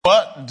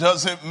what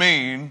does it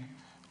mean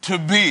to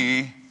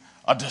be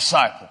a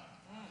disciple?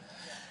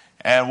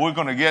 And we're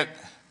going to get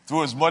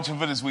through as much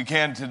of it as we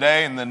can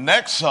today. And the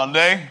next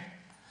Sunday,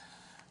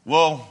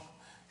 well,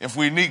 if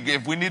we need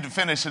to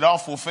finish it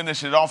off, we'll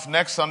finish it off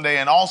next Sunday.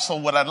 And also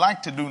what I'd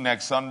like to do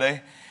next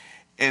Sunday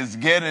is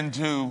get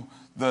into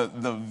the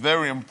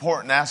very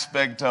important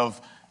aspect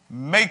of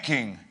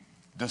making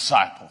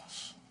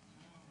disciples.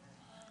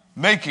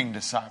 Making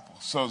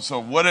disciples.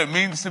 So what it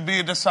means to be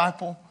a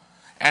disciple,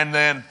 and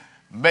then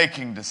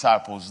making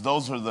disciples.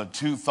 Those are the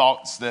two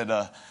thoughts that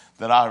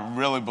I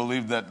really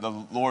believe that the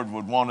Lord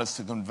would want us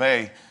to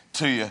convey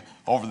to you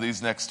over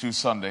these next 2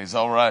 Sundays.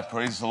 All right,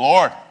 praise the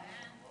Lord.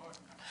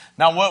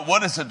 Now,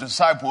 what is a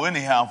disciple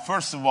anyhow?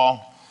 First of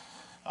all,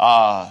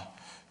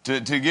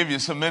 to give you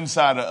some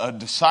insight, a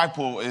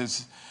disciple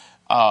is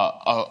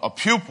a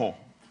pupil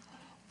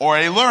or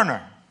a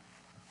learner.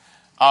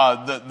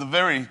 The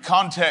very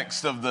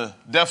context of the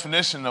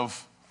definition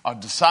of a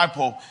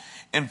disciple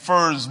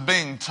infers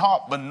being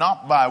taught, but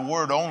not by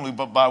word only,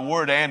 but by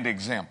word and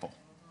example.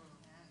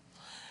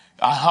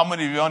 How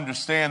many of you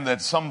understand that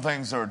some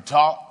things are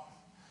taught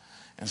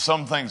and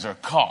some things are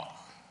caught?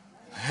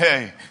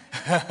 Hey,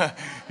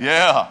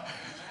 yeah.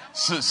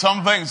 So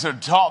some things are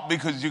taught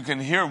because you can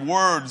hear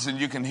words and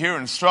you can hear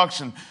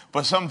instruction,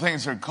 but some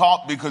things are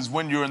caught because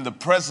when you're in the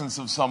presence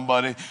of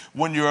somebody,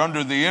 when you're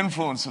under the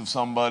influence of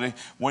somebody,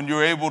 when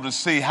you're able to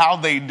see how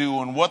they do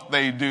and what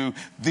they do,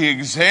 the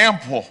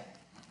example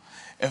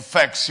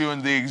affects you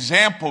and the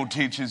example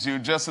teaches you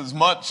just as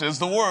much as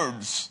the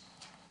words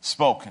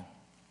spoken.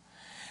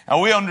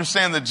 And we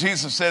understand that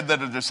Jesus said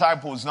that a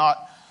disciple is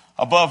not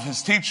above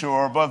his teacher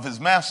or above his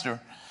master.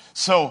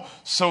 So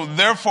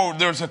therefore,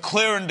 there's a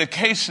clear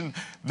indication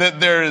that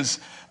there is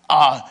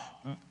a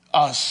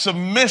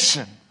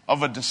submission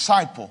of a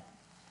disciple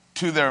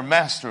to their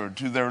master,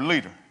 to their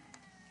leader.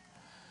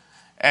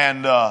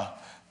 And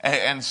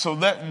so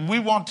that we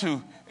want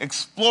to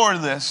explore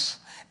this.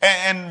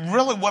 And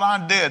really what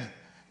I did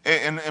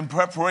in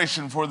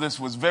preparation for this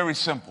was very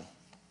simple.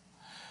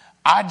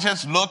 I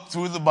just looked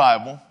through the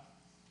Bible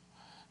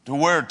to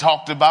where it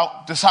talked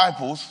about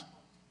disciples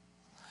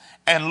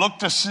and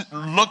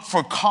look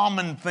for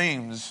common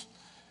themes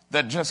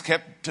that just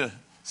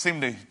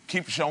seem to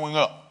keep showing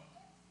up.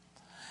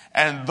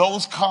 And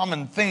those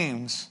common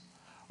themes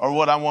are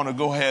what I want to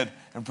go ahead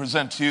and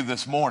present to you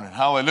this morning.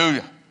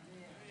 Hallelujah.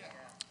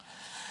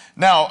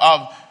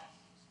 Now,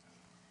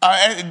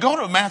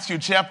 go to Matthew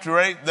chapter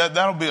 8.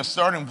 That'll be a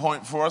starting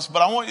point for us.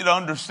 But I want you to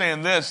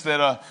understand this,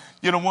 that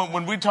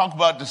when we talk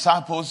about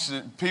disciples,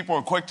 people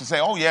are quick to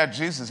say, oh yeah,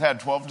 Jesus had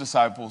 12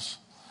 disciples.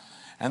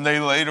 And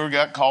they later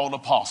got called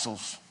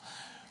apostles.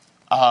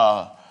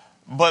 But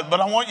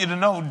I want you to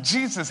know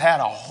Jesus had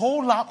a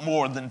whole lot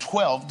more than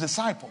 12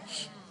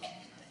 disciples.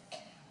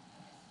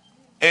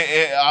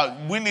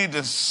 We need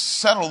to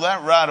settle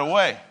that right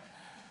away.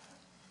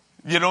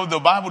 You know, the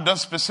Bible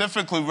does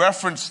specifically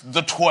reference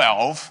the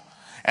 12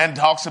 and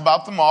talks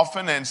about them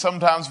often. And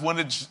sometimes when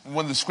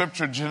the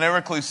scripture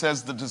generically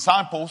says the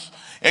disciples,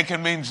 it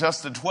can mean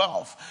just the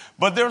 12.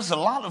 But there's a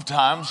lot of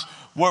times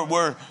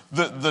where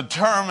the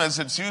term as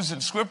it's used in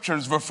scripture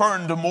is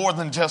referring to more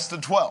than just the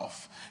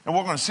 12. And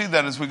we're going to see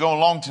that as we go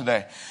along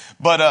today.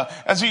 But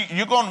as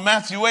you go to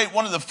Matthew 8,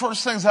 one of the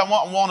first things I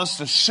want us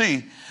to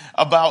see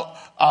about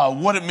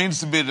what it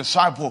means to be a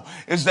disciple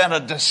is that a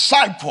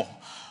disciple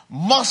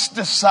must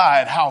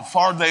decide how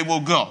far they will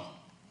go.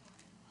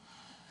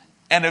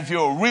 And if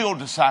you're a real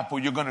disciple,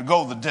 you're going to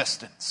go the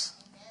distance.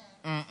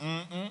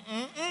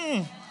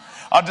 A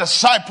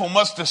disciple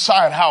must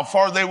decide how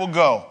far they will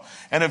go.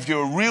 And if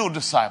you're a real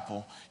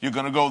disciple, you're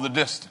going to go the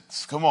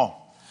distance. Come on.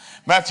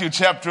 Matthew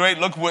chapter 8,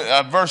 look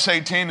at verse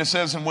 18. It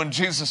says, and when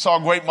Jesus saw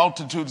great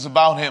multitudes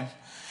about him,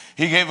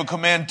 he gave a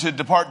command to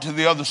depart to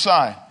the other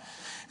side.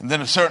 And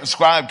then a certain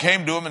scribe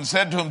came to him and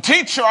said to him,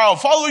 teacher, I'll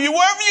follow you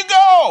wherever you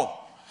go.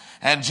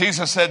 And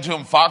Jesus said to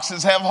him,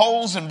 foxes have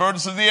holes and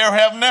birds of the air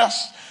have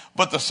nests,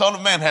 but the Son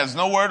of Man has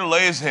nowhere to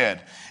lay his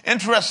head.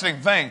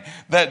 Interesting thing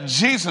that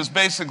Jesus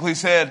basically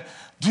said,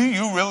 do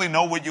you really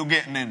know what you're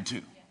getting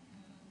into?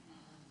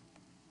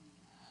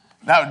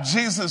 Now,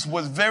 Jesus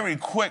was very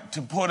quick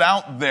to put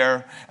out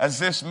there, as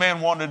this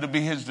man wanted to be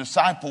his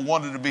disciple,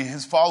 wanted to be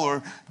his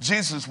follower,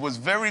 Jesus was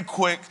very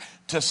quick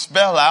to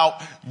spell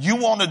out, you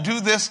want to do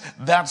this,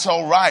 that's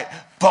all right,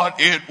 but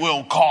it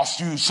will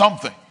cost you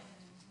something.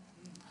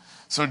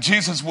 So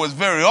Jesus was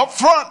very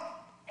upfront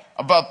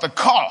about the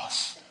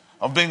cost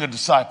of being a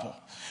disciple.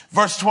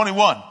 Verse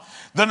 21,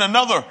 then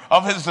another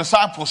of his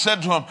disciples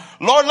said to him,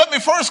 Lord, let me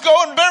first go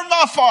and bury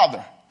my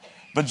father.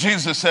 But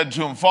Jesus said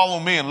to him, follow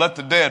me and let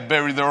the dead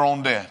bury their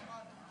own dead.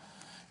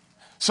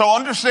 So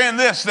understand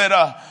this,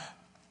 that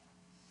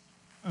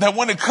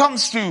when it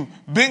comes to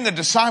being a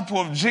disciple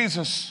of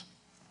Jesus,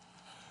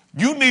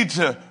 you need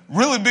to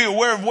really be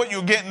aware of what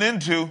you're getting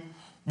into,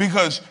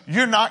 because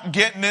you're not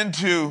getting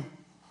into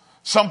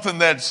something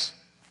that's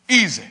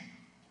easy.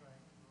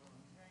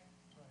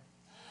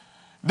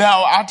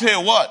 Now, I'll tell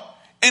you what,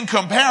 in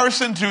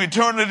comparison to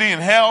eternity in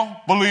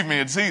hell, believe me,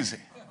 it's easy.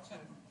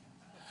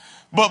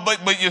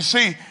 But you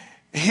see,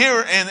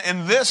 here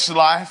in this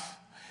life,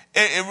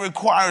 it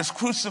requires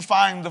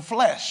crucifying the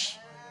flesh.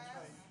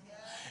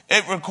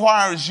 It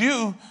requires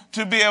you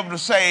to be able to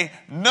say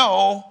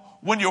no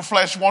when your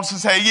flesh wants to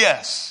say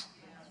yes.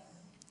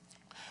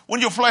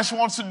 When your flesh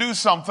wants to do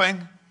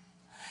something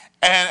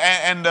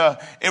and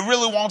it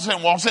really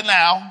wants it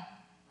now.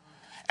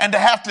 And to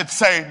have to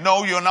say,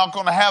 no, you're not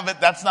going to have it,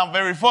 that's not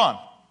very fun.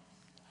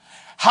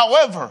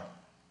 However,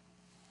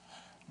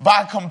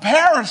 by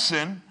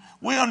comparison,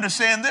 we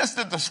understand this,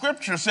 that the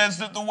scripture says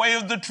that the way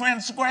of the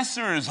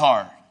transgressor is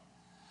hard.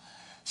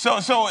 So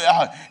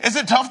is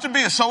it tough to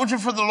be a soldier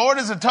for the Lord?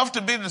 Is it tough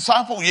to be a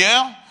disciple?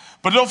 Yeah.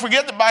 But don't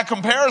forget that by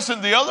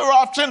comparison, the other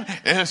option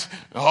is,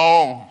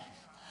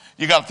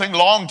 you got to think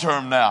long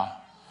term now.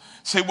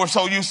 See, we're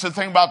so used to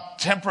thinking about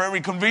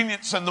temporary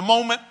convenience in the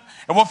moment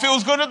and what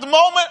feels good at the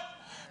moment.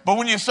 But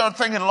when you start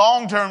thinking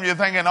long term, you're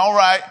thinking, all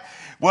right,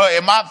 well,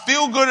 it might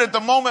feel good at the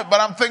moment, but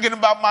I'm thinking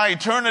about my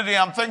eternity.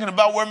 I'm thinking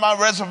about where my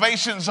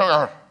reservations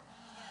are.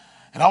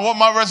 And I want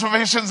my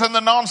reservations in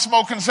the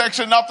non-smoking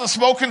section, not the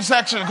smoking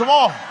section. Come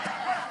on.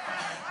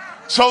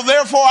 So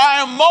therefore,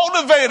 I am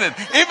motivated.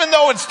 Even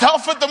though it's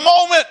tough at the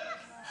moment,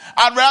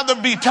 I'd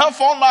rather be tough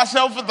on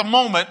myself at the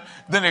moment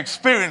than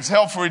experience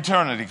hell for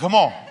eternity. Come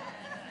on.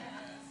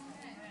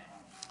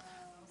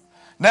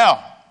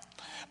 Now,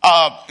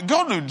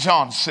 go to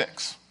John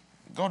 6.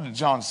 Go to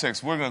John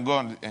 6. We're going to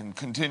go and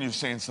continue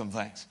seeing some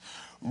things.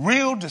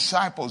 Real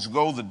disciples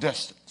go the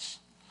distance.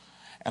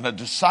 And a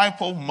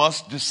disciple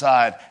must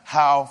decide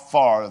how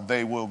far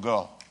they will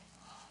go.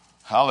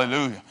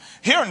 Hallelujah.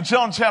 Here in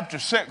John chapter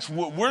 6,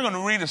 we're going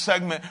to read a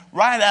segment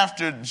right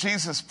after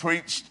Jesus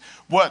preached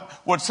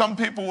what some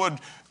people would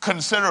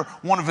consider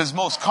one of his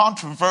most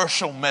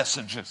controversial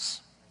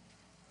messages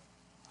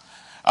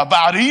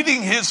about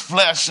eating his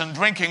flesh and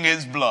drinking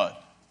his blood.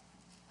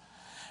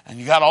 And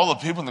you got all the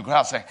people in the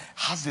crowd saying,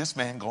 how's this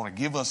man going to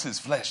give us his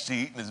flesh to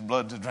eat and his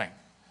blood to drink?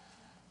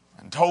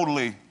 And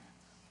totally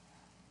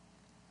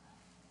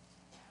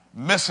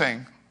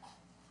missing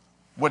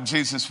what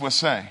Jesus was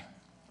saying.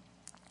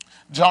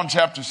 John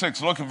chapter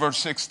 6, look at verse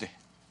 60.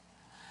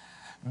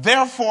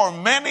 Therefore,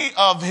 many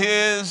of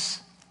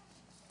his,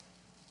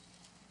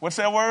 what's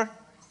that word?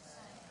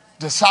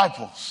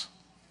 Disciples.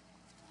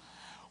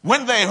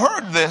 When they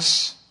heard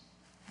this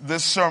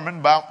sermon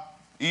about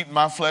eating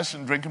my flesh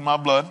and drinking my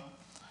blood,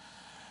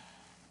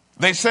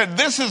 they said,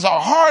 this is a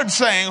hard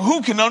saying.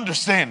 Who can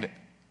understand it?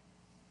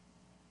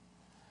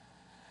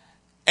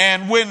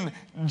 And when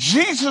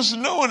Jesus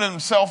knew in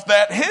himself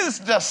that his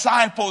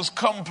disciples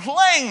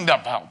complained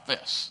about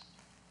this,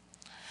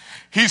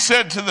 he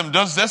said to them,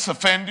 does this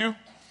offend you?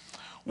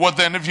 What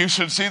then if you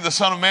should see the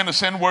Son of Man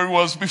ascend where he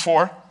was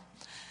before?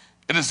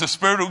 It is the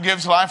Spirit who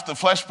gives life. The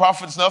flesh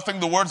profits nothing.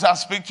 The words I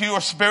speak to you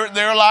are spirit,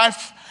 they are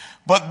life.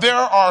 But there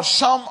are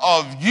some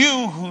of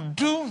you who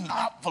do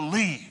not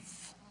believe.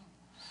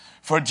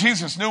 For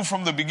Jesus knew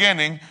from the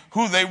beginning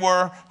who they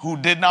were who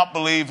did not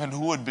believe and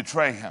who would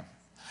betray him.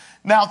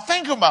 Now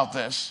think about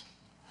this.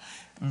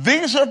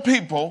 These are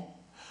people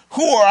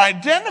who are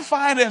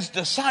identified as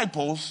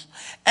disciples,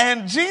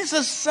 and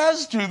Jesus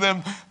says to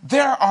them,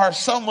 there are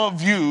some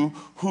of you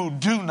who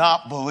do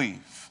not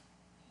believe.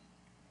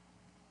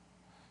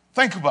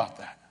 Think about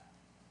that.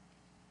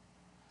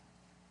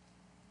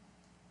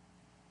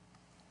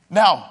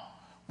 Now,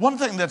 one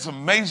thing that's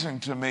amazing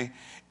to me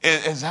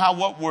is how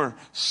what we're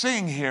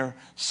seeing here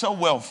so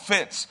well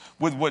fits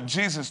with what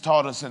Jesus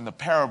taught us in the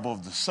parable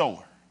of the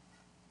sower.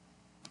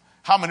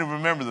 How many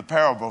remember the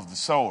parable of the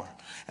sower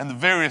and the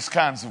various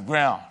kinds of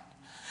ground?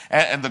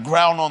 And the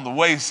ground on the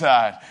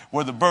wayside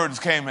where the birds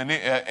came and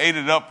ate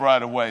it up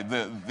right away.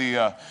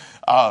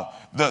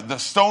 The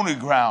stony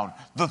ground,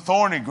 the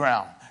thorny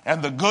ground,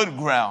 and the good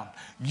ground.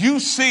 You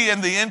see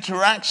in the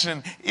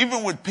interaction,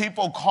 even with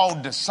people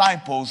called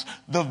disciples,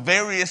 the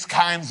various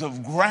kinds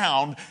of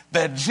ground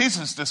that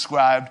Jesus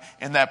described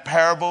in that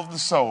parable of the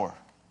sower.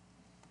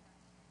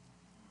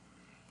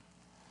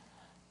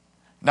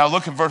 Now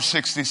look at verse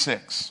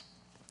 66.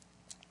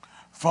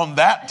 From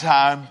that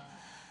time,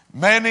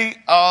 many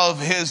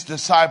of his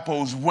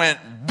disciples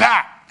went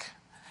back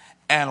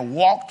and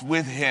walked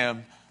with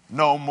him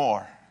no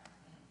more.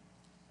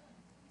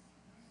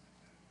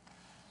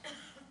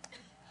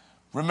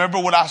 Remember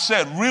what I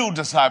said, real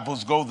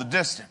disciples go the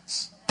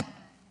distance.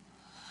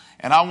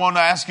 And I want to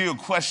ask you a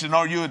question.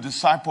 Are you a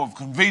disciple of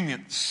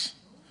convenience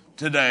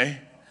today?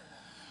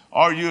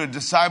 Are you a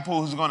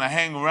disciple who's going to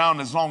hang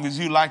around as long as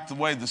you like the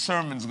way the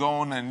sermon's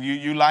going and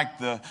you like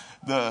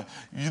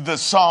the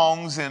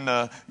songs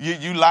and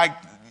you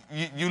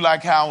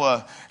like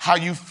how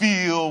you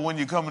feel when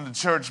you come into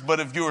church, but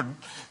if your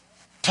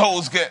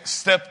toes get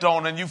stepped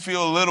on and you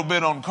feel a little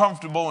bit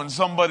uncomfortable and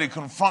somebody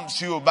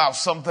confronts you about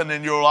something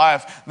in your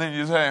life, then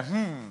you say,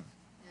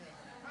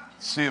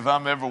 see if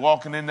I'm ever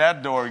walking in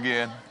that door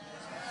again.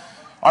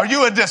 Are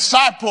you a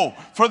disciple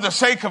for the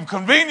sake of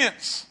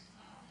convenience?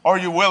 Or are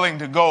you willing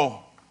to go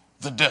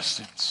the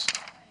distance?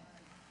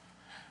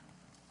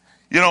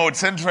 You know,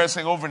 it's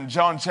interesting over in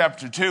John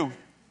chapter 2.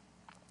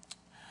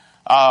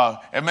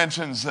 It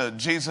mentions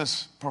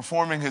Jesus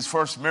performing his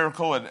first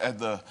miracle at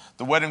the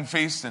wedding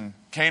feast in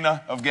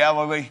Cana of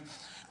Galilee,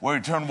 where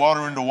he turned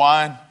water into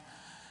wine.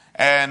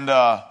 And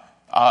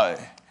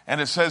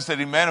it says that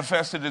he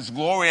manifested his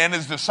glory and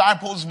his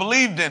disciples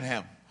believed in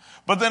him.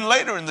 But then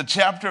later in the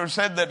chapter it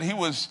said that he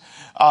was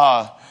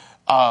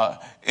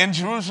in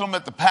Jerusalem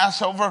at the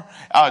Passover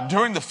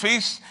during the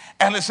feast.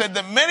 And it said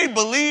that many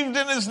believed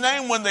in his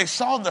name when they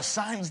saw the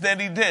signs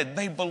that he did.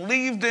 They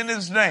believed in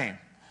his name.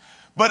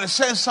 But it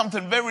says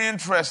something very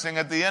interesting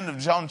at the end of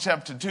John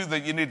chapter 2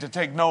 that you need to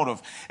take note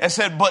of. It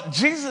said, but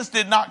Jesus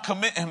did not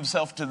commit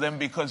himself to them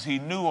because he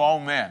knew all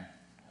men.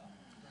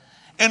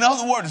 In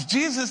other words,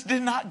 Jesus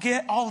did not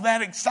get all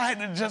that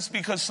excited just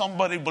because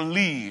somebody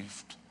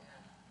believed.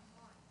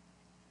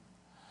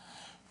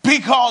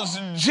 Because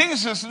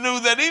Jesus knew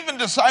that even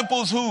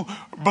disciples who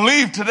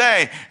believe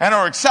today and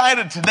are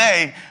excited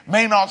today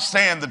may not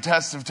stand the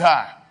test of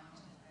time.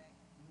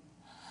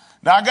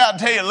 Now, I got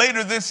to tell you,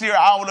 later this year,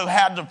 I would have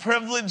had the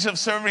privilege of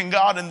serving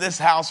God in this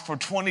house for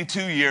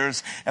 22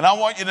 years. And I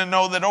want you to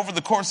know that over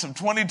the course of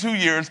 22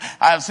 years,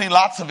 I have seen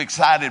lots of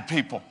excited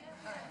people.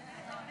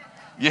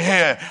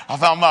 Yeah, I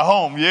found my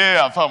home.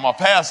 Yeah, I found my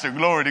pastor.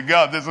 Glory to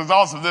God. This is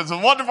awesome. This is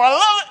wonderful. I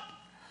love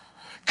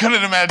it.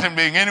 Couldn't imagine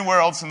being anywhere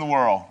else in the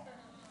world.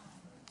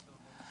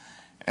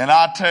 And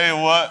I'll tell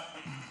you what,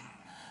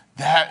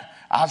 that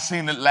I've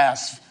seen it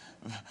last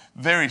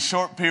very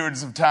short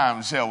periods of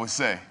time, shall we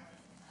say.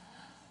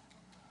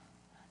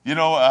 You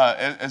know,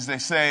 as they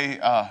say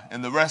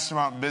in the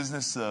restaurant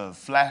business,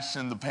 flash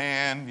in the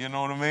pan, you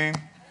know what I mean?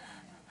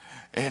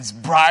 It's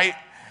bright.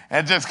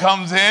 It just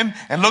comes in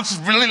and looks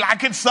really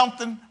like it's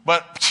something,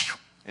 but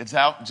it's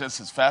out just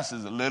as fast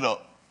as it lit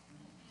up.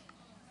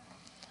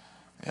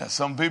 Yeah,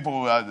 some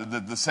people,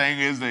 the saying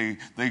is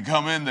they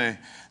come in,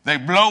 they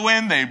blow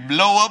in, they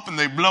blow up, and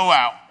they blow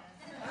out.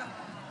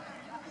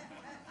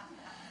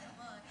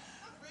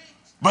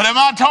 But am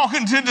I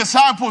talking to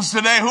disciples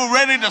today who are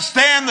ready to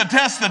stand the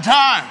test of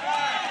time?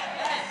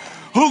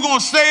 Who going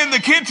to stay in the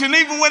kitchen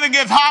even when it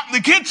gets hot in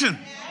the kitchen?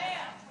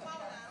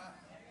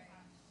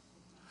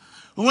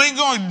 Who ain't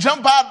going to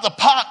jump out of the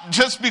pot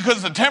just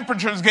because the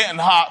temperature is getting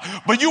hot,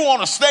 but you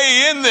want to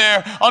stay in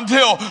there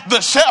until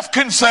the chef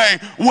can say,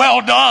 well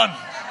done.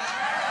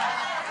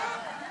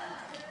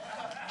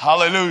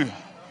 Hallelujah.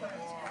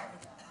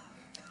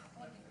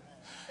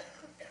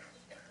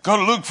 Go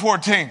to Luke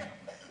 14.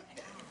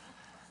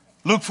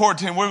 Luke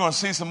 14, we're going to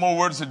see some more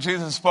words that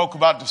Jesus spoke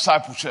about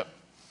discipleship.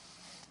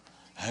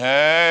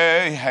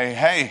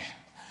 Hey.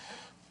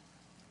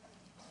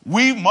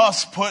 We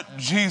must put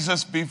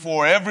Jesus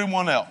before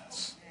everyone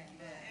else.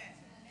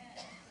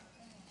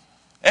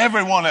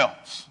 Everyone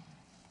else.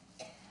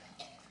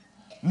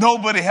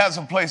 Nobody has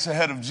a place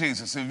ahead of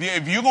Jesus.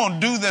 If you're going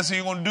to do this and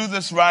you're going to do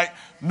this right,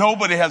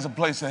 nobody has a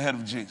place ahead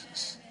of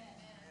Jesus.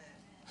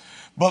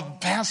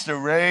 But Pastor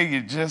Ray,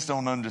 you just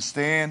don't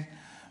understand.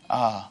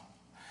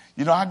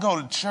 You know, I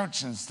go to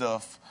church and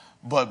stuff,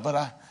 but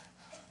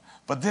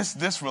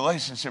this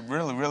relationship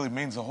really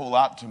means a whole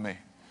lot to me.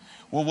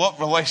 Well, what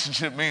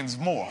relationship means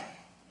more?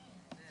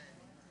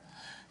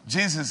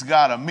 Jesus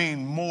got to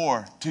mean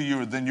more to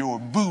you than your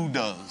boo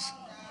does.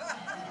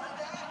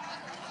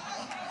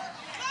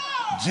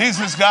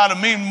 Jesus got to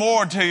mean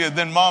more to you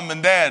than mom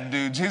and dad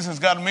do. Jesus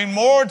got to mean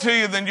more to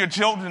you than your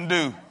children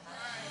do.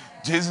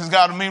 Jesus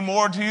got to mean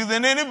more to you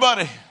than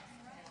anybody.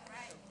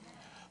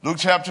 Luke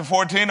chapter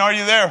 14, are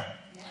you there?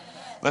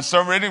 Let's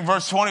start reading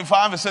verse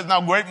 25. It says, now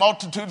great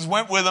multitudes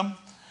went with him,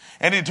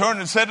 and he turned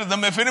and said to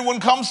them, if anyone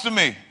comes to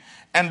me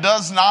and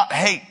does not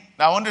hate.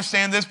 Now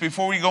understand this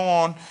before we go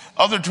on.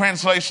 Other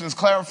translations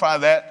clarify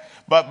that,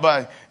 but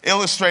by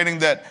illustrating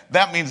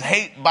that means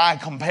hate by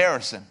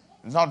comparison.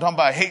 It's not talking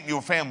about hating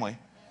your family,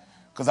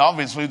 because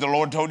obviously the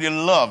Lord told you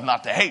to love,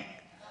 not to hate.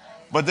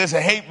 But this is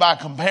hate by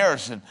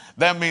comparison.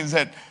 That means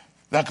that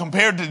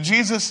compared to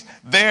Jesus,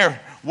 they're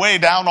way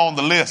down on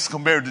the list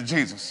compared to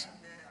Jesus.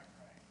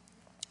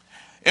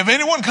 If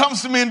anyone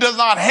comes to me and does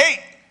not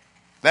hate,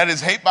 that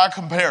is hate by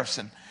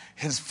comparison,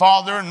 his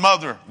father and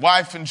mother,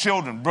 wife and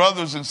children,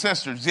 brothers and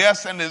sisters,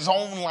 yes, and his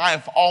own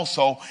life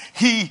also,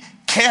 he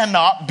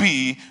cannot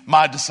be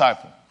my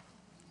disciple.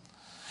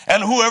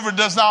 And whoever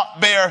does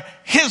not bear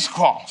his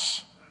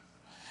cross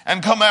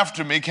and come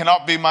after me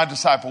cannot be my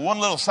disciple. One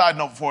little side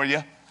note for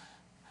you.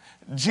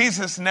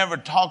 Jesus never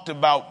talked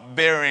about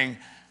bearing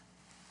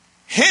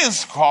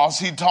his cross.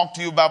 He talked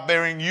to you about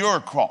bearing your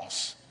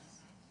cross.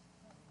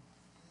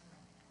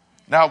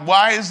 Now,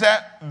 why is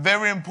that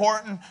very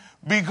important?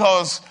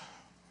 Because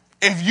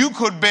if you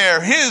could bear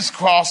his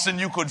cross, then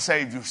you could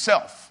save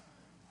yourself.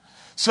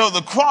 So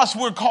the cross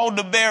we're called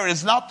to bear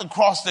is not the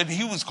cross that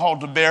he was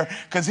called to bear,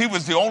 because he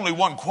was the only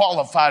one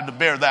qualified to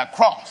bear that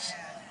cross.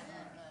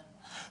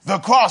 The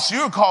cross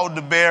you're called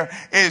to bear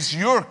is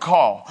your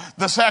call.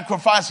 The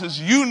sacrifices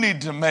you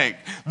need to make.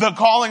 The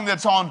calling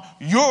that's on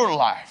your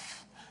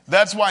life.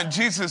 That's why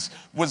Jesus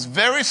was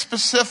very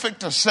specific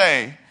to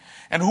say,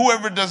 and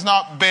whoever does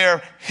not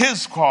bear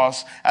his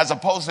cross, as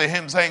opposed to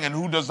him saying, and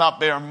who does not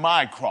bear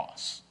my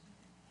cross.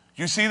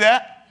 You see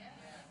that?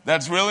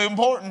 That's really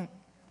important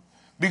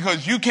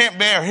because you can't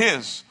bear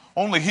his.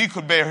 Only he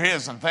could bear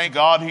his, and thank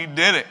God he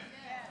did it.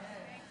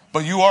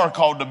 But you are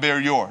called to bear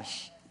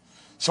yours.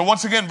 So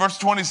once again, verse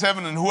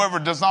 27, and whoever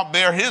does not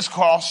bear his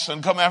cross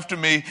and come after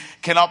me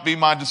cannot be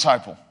my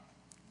disciple.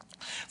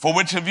 For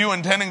which of you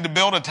intending to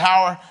build a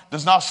tower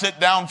does not sit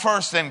down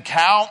first and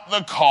count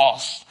the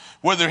cost,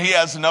 whether he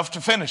has enough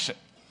to finish it?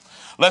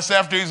 Lest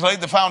after he's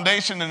laid the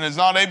foundation and is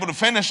not able to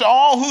finish,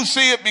 all who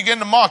see it begin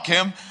to mock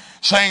him,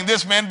 saying,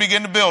 this man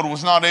began to build,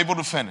 was not able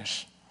to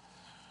finish.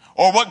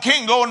 Or what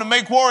king going to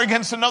make war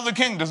against another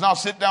king does not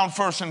sit down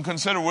first and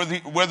consider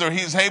whether he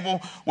is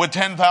able with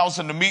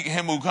 10,000 to meet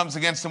him who comes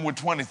against him with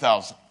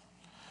 20,000?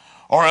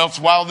 Or else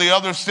while the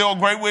other is still a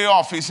great way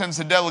off, he sends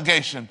a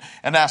delegation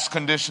and asks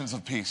conditions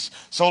of peace.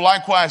 So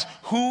likewise,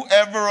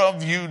 whoever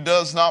of you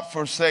does not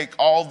forsake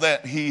all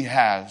that he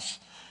has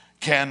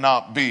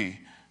cannot be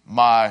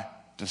my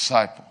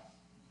disciple.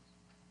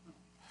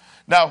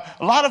 Now,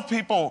 a lot of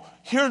people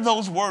hear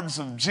those words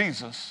of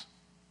Jesus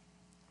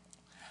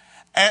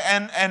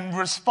and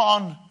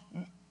respond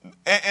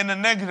in a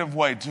negative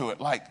way to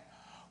it. Like,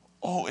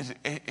 oh,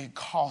 it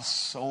costs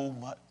so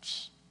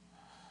much.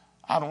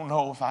 I don't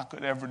know if I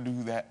could ever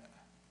do that.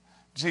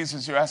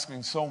 Jesus, you're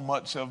asking so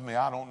much of me.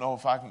 I don't know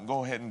if I can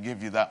go ahead and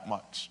give you that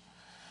much.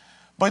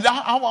 But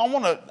I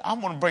want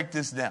to break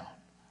this down.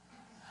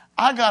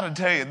 I got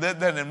to tell you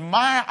that in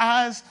my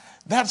eyes,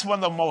 that's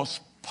one of the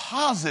most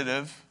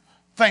positive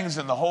things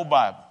in the whole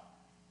Bible.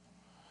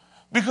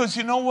 Because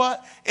you know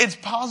what? It's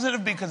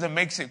positive because it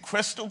makes it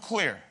crystal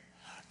clear.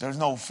 There's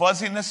no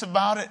fuzziness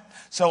about it.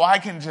 So I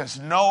can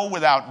just know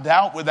without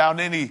doubt, without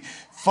any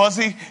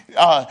fuzzy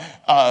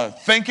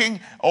thinking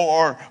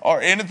or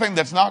anything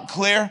that's not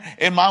clear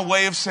in my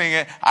way of seeing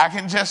it. I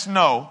can just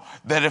know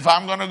that if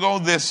I'm going to go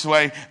this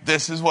way,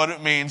 this is what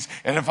it means.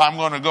 And if I'm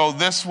going to go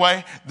this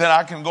way, then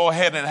I can go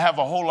ahead and have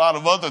a whole lot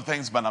of other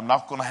things, but I'm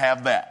not going to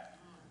have that.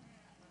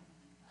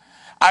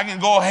 I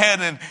can go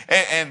ahead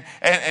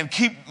and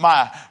keep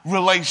my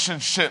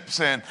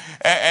relationships and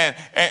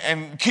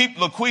keep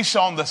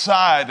LaQuisha on the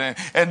side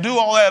and do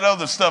all that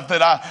other stuff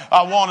that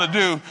I want to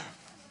do.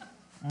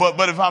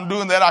 But if I'm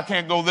doing that, I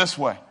can't go this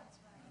way.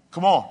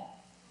 Come on.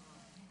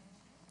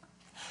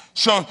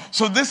 So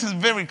this is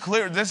very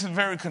clear. This is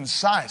very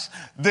concise.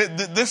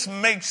 This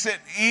makes it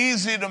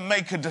easy to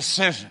make a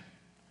decision.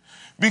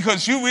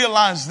 Because you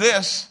realize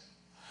this,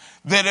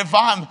 that if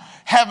I'm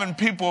having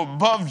people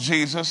above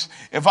Jesus,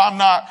 if I'm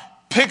not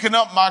picking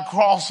up my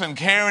cross and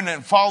carrying it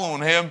and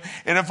following him,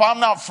 and if I'm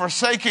not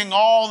forsaking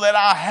all that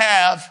I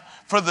have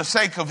for the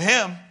sake of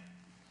him,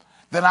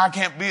 then I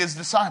can't be his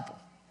disciple.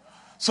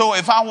 So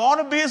if I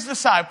want to be his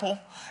disciple,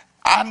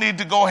 I need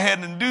to go ahead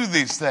and do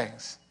these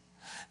things.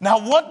 Now,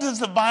 what does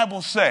the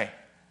Bible say?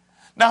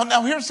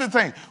 Now here's the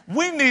thing.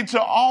 We need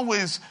to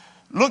always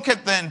look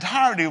at the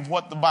entirety of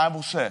what the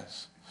Bible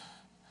says.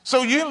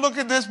 So you look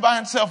at this by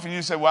itself and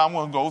you say, well, I'm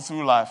going to go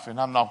through life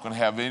and I'm not going to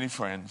have any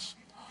friends.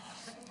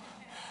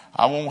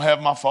 I won't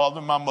have my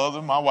father, my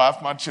mother, my wife,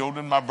 my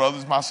children, my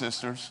brothers, my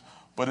sisters,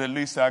 but at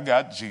least I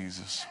got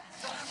Jesus.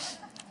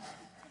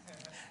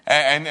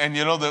 And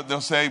you know,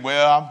 they'll say,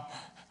 well,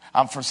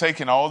 I'm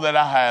forsaking all that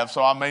I have,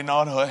 so I may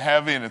not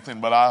have anything,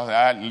 but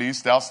at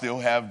least I'll still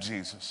have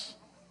Jesus.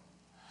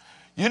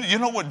 You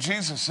know what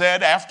Jesus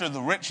said after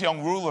the rich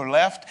young ruler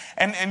left?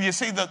 And you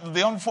see,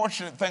 the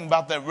unfortunate thing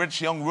about that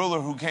rich young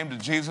ruler who came to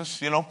Jesus,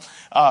 he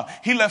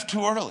left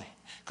too early.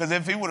 Because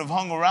if he would have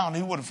hung around,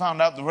 he would have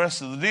found out the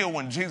rest of the deal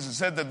when Jesus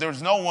said that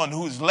there's no one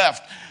who's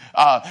left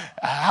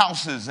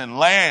houses and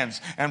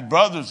lands and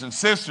brothers and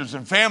sisters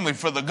and family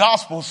for the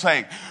gospel's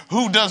sake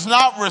who does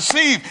not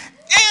receive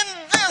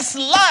in this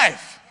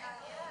life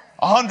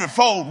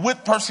 100-fold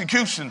with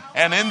persecution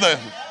and in the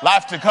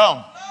life to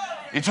come,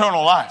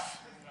 eternal life.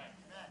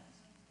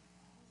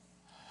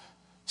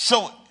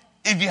 So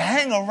if you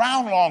hang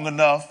around long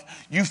enough,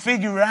 you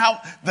figure out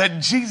that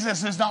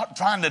Jesus is not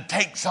trying to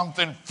take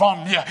something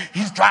from you.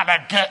 He's trying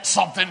to get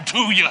something to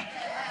you.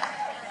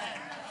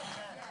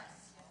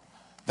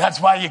 That's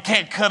why you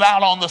can't cut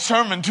out on the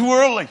sermon too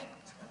early.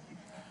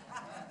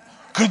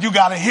 Because you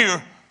got to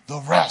hear the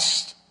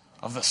rest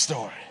of the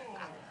story.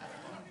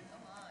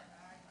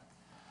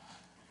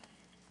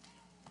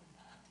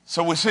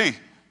 So we see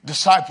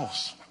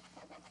disciples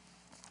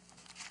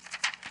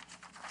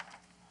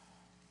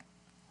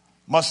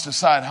must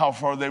decide how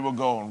far they will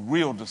go, and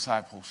real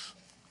disciples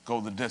go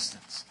the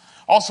distance.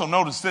 Also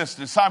notice this,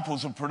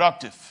 disciples are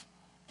productive.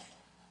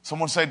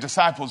 Someone say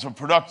disciples are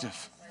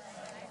productive.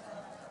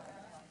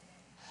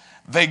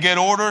 They get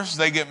orders,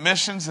 they get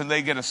missions, and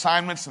they get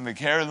assignments, and they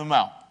carry them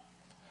out.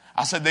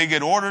 I said they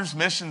get orders,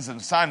 missions,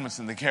 and assignments,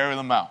 and they carry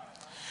them out.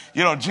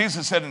 You know,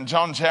 Jesus said in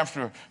John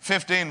chapter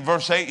 15,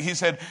 verse 8, he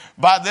said,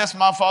 by this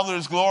my Father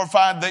is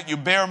glorified, that you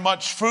bear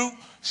much fruit,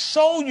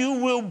 so you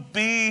will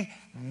be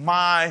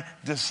my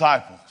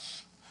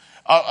disciples.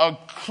 A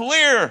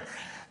clear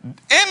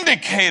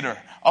indicator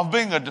of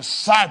being a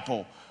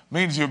disciple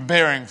means you're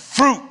bearing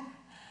fruit.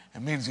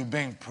 It means you're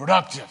being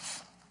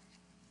productive.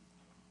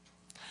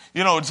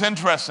 You know, it's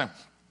interesting.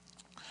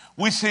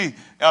 We see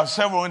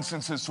several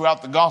instances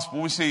throughout the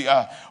gospel. We see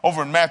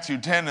over in Matthew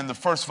 10, in the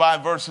first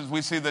 5 verses,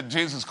 we see that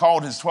Jesus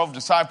called his 12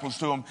 disciples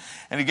to him,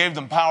 and he gave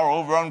them power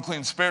over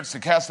unclean spirits to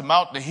cast them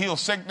out, to heal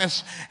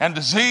sickness and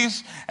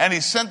disease. And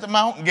he sent them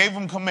out and gave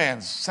them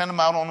commands, sent them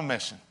out on a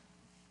mission.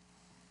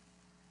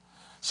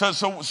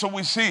 So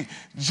we see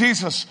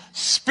Jesus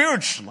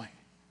spiritually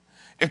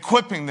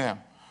equipping them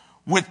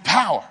with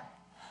power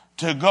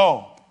to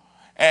go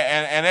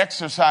and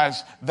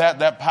exercise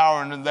that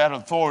power and that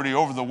authority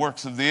over the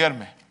works of the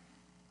enemy.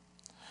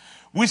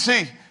 We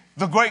see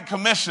the Great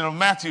Commission of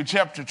Matthew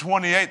chapter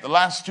 28, the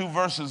last 2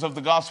 verses of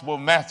the Gospel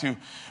of Matthew,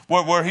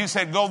 where he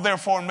said, "Go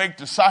therefore and make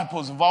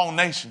disciples of all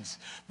nations,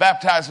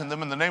 baptizing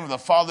them in the name of the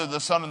Father, the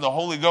Son, and the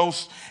Holy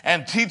Ghost,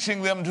 and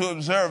teaching them to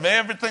observe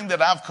everything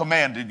that I've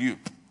commanded you."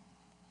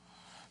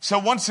 So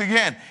once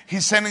again,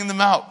 he's sending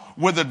them out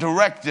with a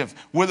directive,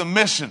 with a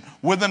mission,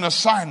 with an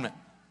assignment.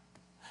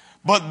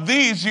 But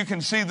these, you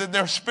can see that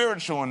they're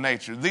spiritual in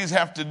nature. These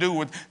have to do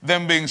with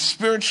them being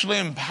spiritually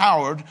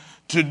empowered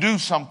to do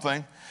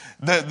something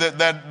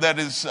that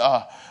is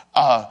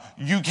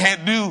you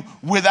can't do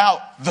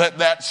without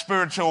that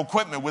spiritual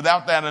equipment,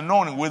 without that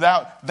anointing,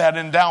 without that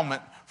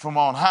endowment from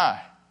on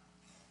high.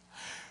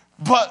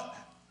 But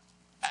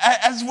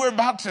as we're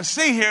about to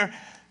see here,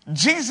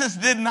 Jesus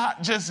did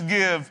not just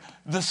give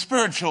the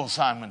spiritual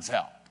assignments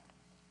out.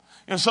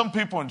 You know, some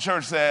people in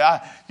church say,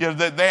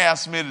 they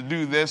ask me to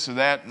do this or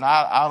that, and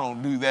I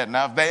don't do that.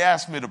 Now, if they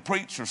ask me to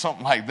preach or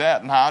something like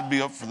that, I'd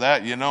be up for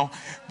that, you know.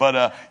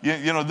 But,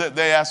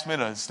 they ask me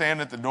to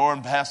stand at the door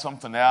and pass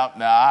something out.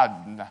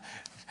 Now,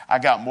 I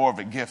got more of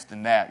a gift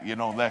than that, you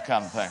know, that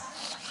kind of thing.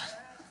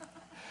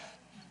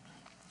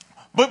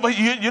 But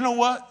you know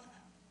what?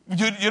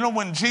 You know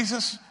when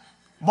Jesus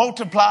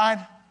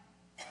multiplied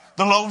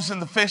the loaves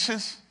and the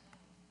fishes,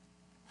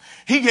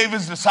 he gave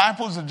his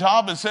disciples a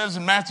job. It says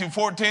in Matthew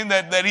 14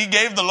 that he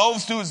gave the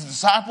loaves to his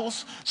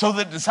disciples so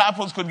that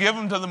disciples could give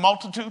them to the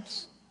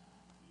multitudes.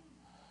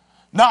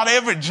 Not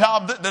every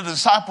job that the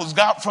disciples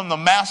got from the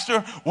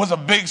master was a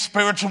big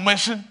spiritual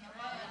mission.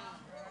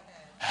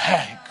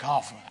 Hey,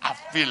 God, I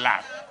feel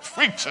like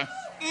preaching.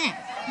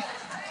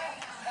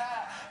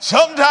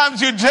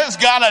 Sometimes you just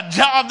got a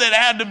job that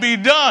had to be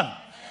done.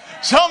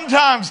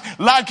 Sometimes,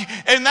 like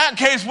in that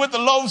case with the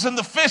loaves and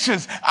the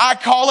fishes, I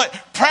call it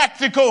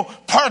practical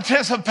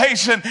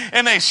participation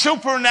in a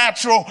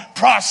supernatural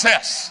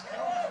process.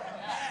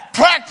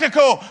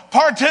 Practical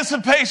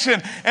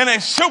participation in a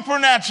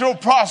supernatural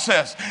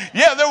process.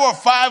 Yeah, there were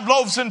 5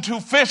 loaves and 2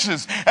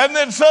 fishes. And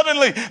then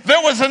suddenly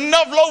there was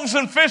enough loaves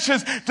and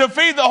fishes to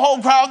feed the whole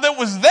crowd that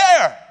was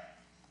there.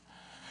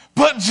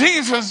 But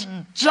Jesus'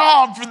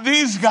 job for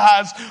these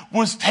guys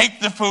was take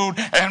the food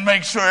and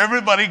make sure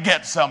everybody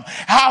gets some.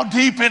 How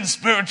deep and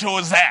spiritual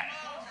is that?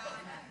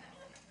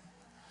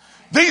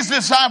 These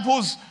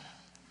disciples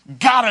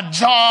got a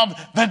job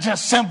that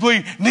just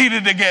simply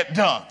needed to get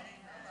done.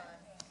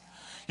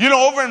 You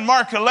know, over in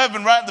Mark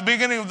 11, right at the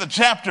beginning of the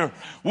chapter,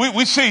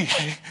 we see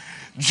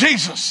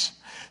Jesus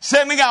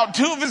sending out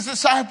 2 of his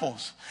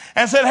disciples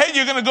and said, hey,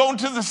 you're going to go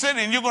into the city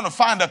and you're going to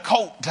find a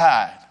colt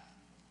tied.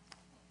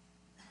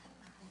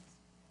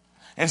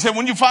 And said,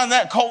 when you find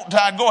that colt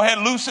tied, go ahead,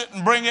 loose it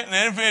and bring it.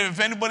 And if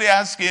anybody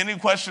asks you any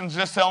questions,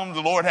 just tell them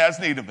the Lord has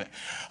need of it.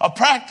 A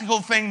practical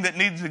thing that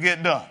needs to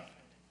get done.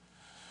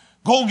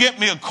 Go get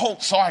me a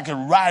colt so I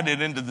can ride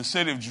it into the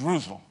city of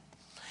Jerusalem.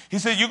 He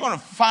said, you're going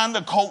to find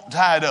the colt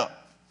tied up.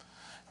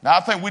 Now, I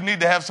think we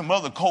need to have some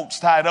other colts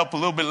tied up a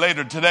little bit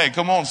later today.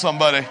 Come on,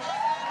 somebody.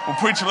 We'll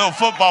preach a little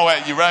football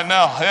at you right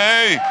now.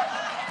 Hey.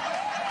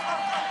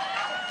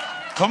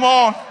 Come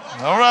on.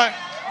 All right.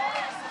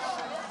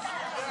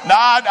 Now,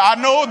 I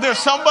know there's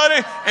somebody,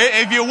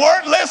 if you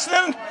weren't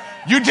listening,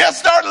 you just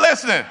started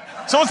listening.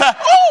 Someone said,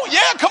 oh,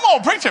 yeah, come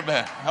on, preach it,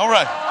 man. All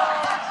right.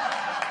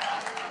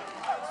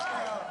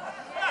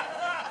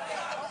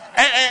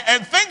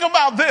 And think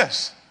about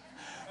this.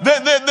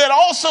 That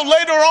also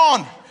later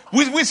on,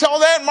 we saw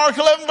that in Mark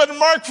 11, but in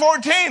Mark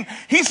 14,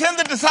 he sent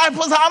the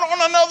disciples out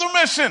on another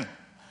mission.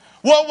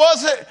 What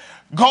was it?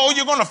 Go,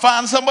 you're going to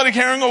find somebody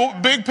carrying a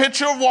big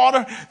pitcher of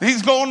water.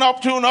 He's going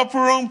up to an upper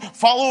room.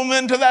 Follow him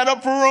into that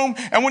upper room.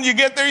 And when you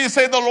get there, you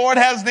say, the Lord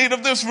has need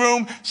of this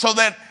room so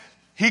that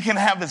he can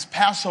have his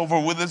Passover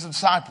with his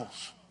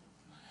disciples.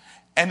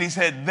 And he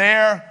said,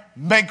 there,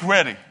 make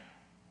ready.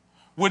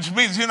 Which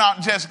means you're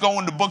not just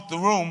going to book the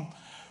room,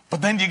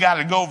 but then you got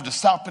to go over to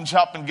Stop and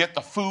Shop and get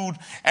the food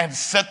and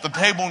set the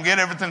table and get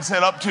everything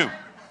set up too.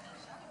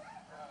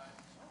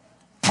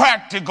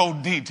 Practical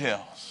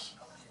details.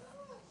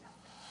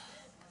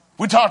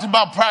 We talked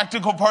about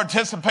practical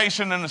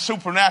participation in the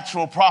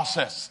supernatural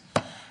process.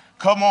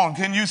 Come on,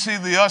 can you see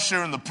the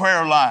usher in the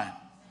prayer line?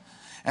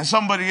 And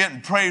somebody getting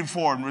prayed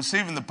for and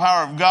receiving the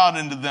power of God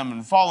into them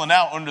and falling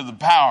out under the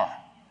power.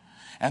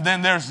 And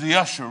then there's the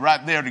usher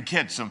right there to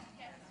catch them.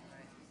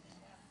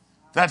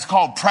 That's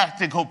called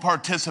practical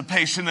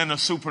participation in a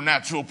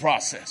supernatural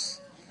process.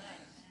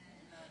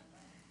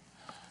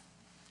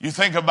 You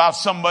think about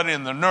somebody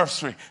in the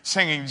nursery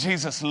singing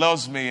Jesus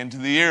Loves Me into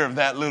the ear of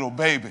that little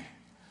baby.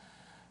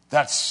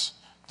 That's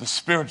the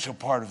spiritual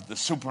part of it, the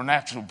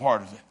supernatural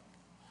part of it.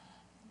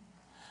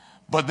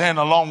 But then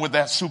along with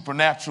that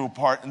supernatural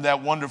part and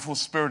that wonderful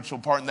spiritual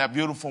part and that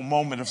beautiful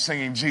moment of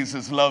singing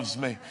Jesus Loves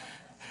Me,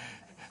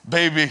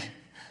 baby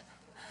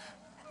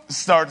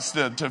starts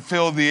to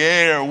fill the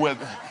air with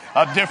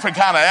a different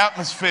kind of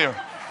atmosphere.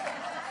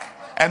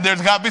 And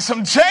there's got to be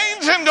some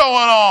changing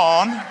going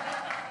on.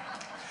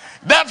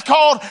 That's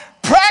called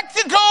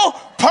practical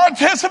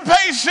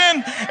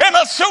participation in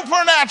a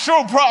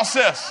supernatural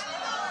process.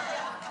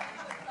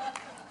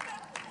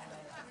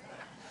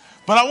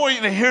 But I want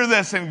you to hear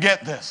this and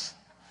get this.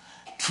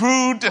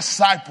 True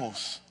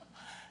disciples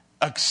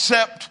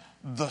accept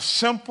the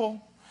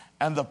simple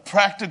and the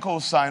practical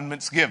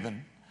assignments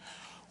given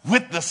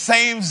with the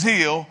same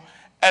zeal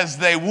as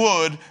they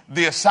would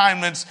the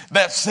assignments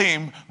that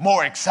seem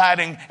more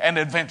exciting and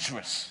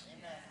adventurous.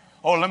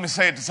 Oh, let me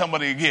say it to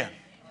somebody again.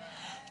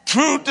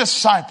 True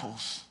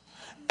disciples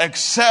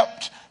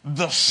accept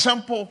the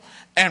simple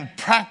and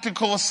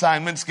practical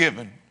assignments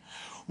given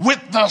with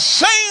the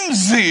same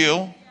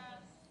zeal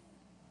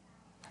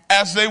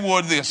as they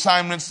would the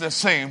assignments that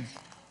seem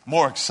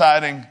more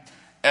exciting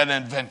and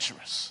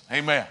adventurous.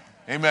 Amen.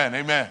 Amen.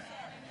 Amen.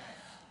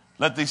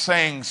 Let these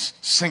sayings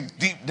sink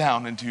deep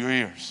down into your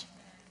ears.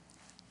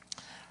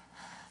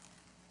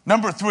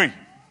 Number 3,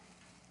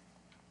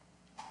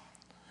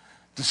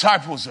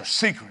 disciples are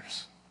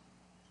seekers.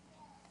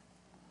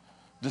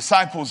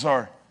 Disciples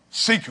are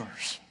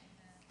seekers.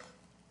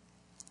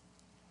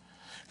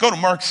 Go to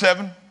Mark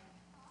 7.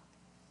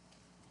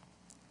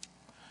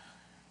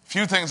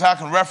 Few things I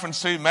can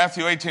reference to you.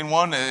 Matthew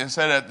 18:1, it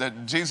said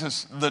that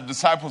the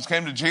disciples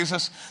came to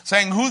Jesus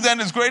saying, "Who then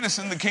is greatest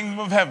in the kingdom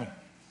of heaven?"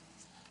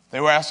 They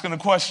were asking a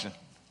question.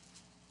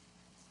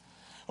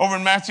 Over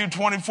in Matthew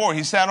 24,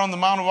 he sat on the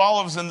Mount of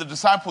Olives and the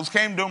disciples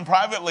came to him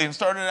privately and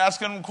started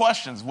asking him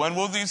questions. When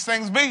will these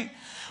things be?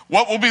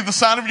 What will be the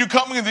sign of your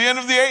coming at the end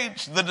of the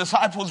age? The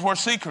disciples were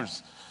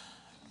seekers.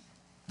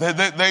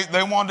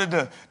 They wanted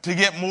to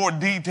get more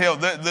detail.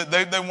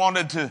 They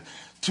wanted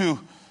to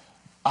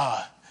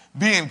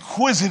be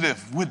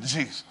inquisitive with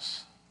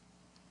Jesus.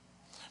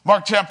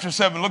 Mark chapter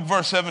 7, look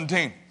verse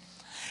 17.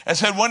 It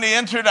said, when he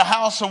entered a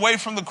house away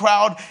from the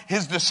crowd,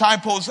 his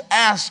disciples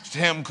asked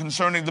him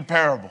concerning the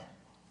parable.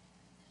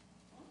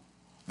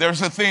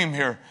 There's a theme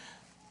here.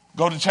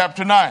 Go to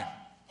chapter 9.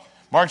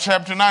 Mark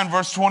chapter 9,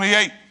 verse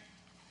 28.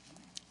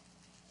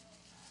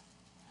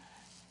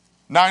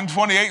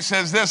 9:28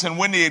 says this, and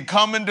when he had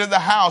come into the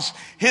house,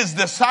 his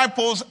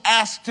disciples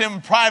asked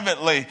him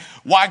privately,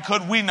 why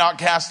could we not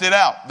cast it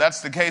out?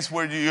 That's the case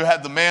where you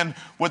had the man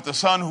with the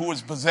son who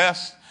was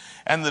possessed,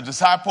 and the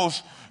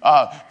disciples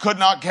could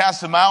not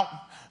cast him out.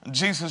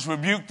 Jesus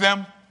rebuked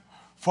them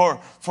for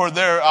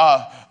their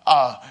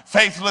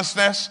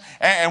faithlessness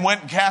and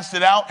went and cast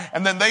it out.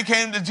 And then they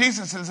came to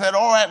Jesus and said,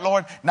 all right,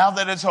 Lord, now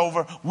that it's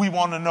over, we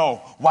want to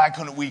know, why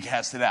couldn't we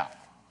cast it out?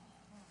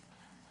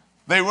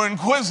 They were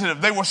inquisitive.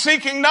 They were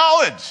seeking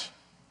knowledge.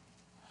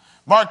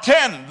 Mark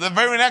 10, the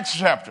very next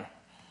chapter.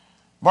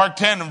 Mark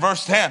 10 and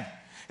verse 10.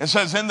 It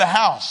says, in the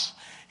house,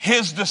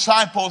 his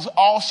disciples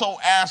also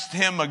asked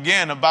him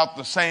again about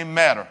the same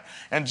matter.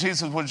 And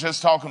Jesus was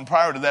just talking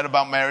prior to that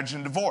about marriage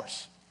and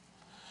divorce.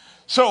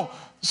 So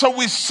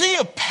we see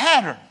a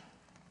pattern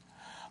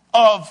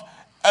of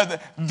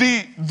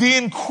the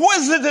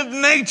inquisitive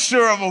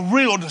nature of a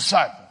real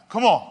disciple.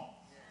 Come on.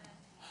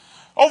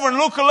 Over in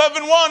Luke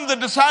 11:1, the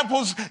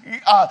disciples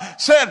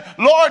said,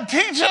 Lord,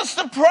 teach us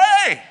to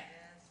pray.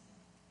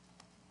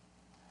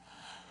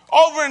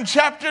 Over in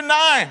chapter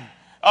 9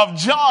 of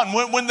John,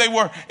 when they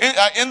were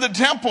in the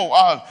temple,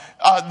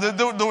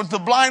 there was the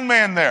blind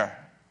man there.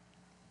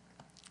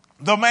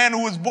 The man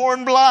who was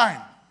born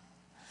blind.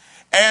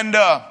 And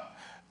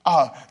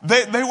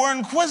they were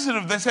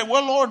inquisitive. They said,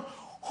 well, Lord,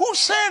 who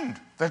sinned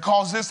that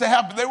caused this to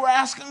happen? They were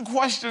asking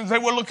questions. They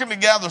were looking to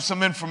gather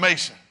some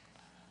information.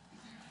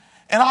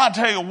 And I'll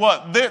tell you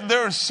what,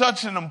 there is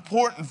such an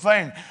important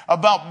thing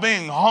about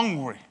being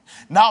hungry,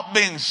 not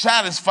being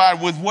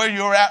satisfied with where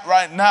you're at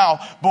right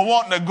now, but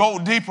wanting to go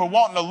deeper,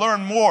 wanting to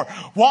learn more,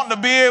 wanting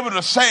to be able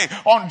to say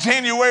on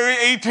January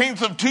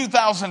 18th of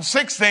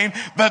 2016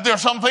 that there's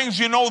some things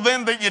you know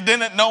then that you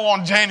didn't know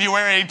on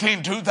January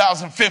 18,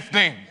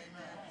 2015.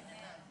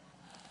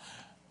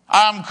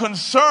 I'm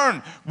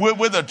concerned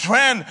with a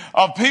trend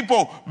of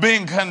people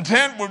being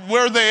content with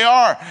where they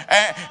are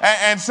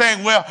and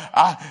saying, well,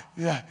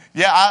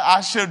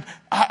 I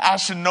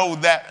should know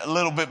that a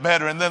little bit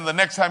better. And then the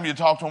next time you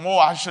talk to them,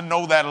 I should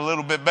know that a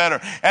little bit better.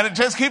 And it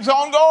just keeps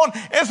on going.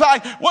 It's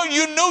like, well,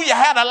 you knew you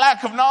had a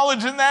lack of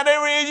knowledge in that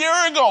area a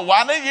year ago.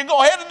 Why didn't you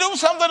go ahead and do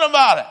something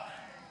about it?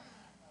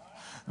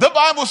 The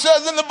Bible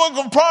says in the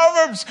book of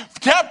Proverbs,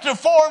 chapter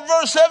 4 and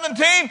verse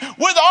 17,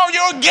 with all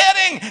you're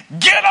getting,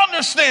 get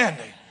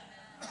understanding.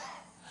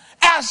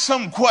 Ask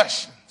some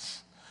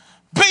questions.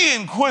 Be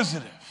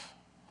inquisitive.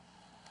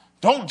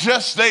 Don't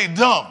just stay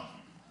dumb.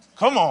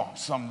 Come on,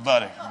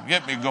 somebody.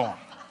 Get me going.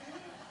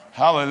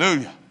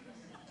 Hallelujah.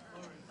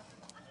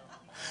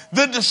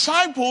 The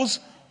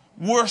disciples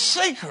were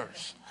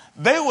seekers.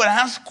 They would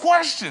ask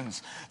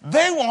questions.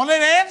 They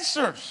wanted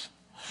answers.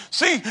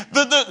 See,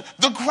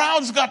 the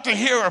crowds got to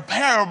hear a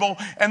parable,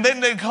 and then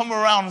they'd come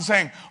around and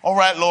saying, all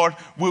right, Lord,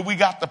 we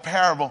got the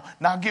parable.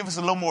 Now give us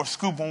a little more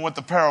scoop on what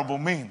the parable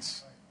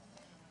means.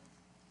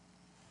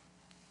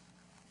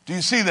 Do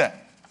you see that?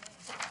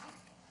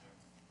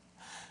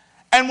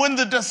 And when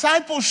the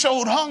disciples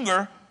showed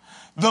hunger,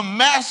 the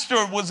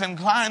master was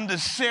inclined to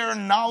share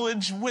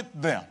knowledge with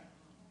them.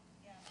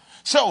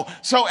 So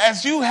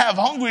as you have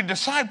hungry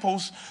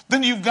disciples,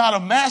 then you've got a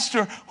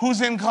master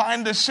who's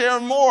inclined to share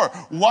more.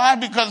 Why?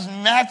 Because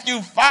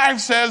Matthew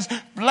 5 says,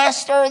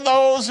 blessed are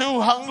those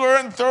who hunger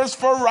and thirst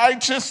for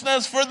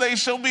righteousness, for they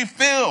shall be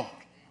filled.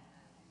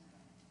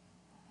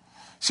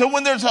 So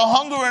when there's a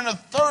hunger and a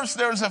thirst,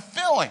 there's a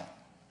filling.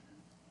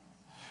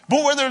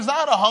 But where there's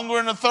not a hunger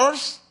and a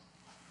thirst,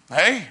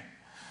 hey,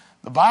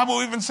 the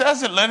Bible even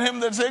says it, let him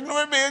that's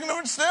ignorant be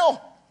ignorant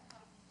still.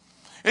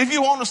 If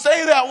you want to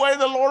stay that way,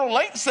 the Lord will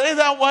let you stay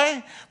that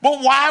way. But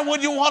why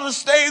would you want to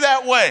stay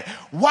that way?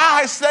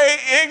 Why stay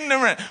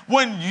ignorant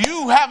when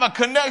you have a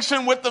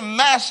connection with the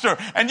Master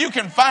and you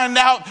can find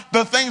out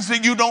the things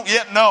that you don't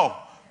yet know,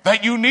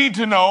 that you need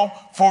to know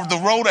for the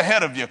road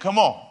ahead of you? Come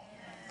on.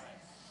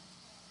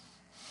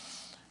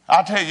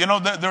 I'll tell you,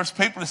 there's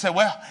people that say,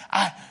 well,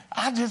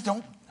 I just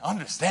don't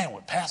understand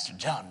what Pastor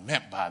John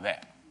meant by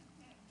that.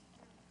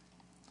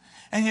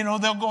 And,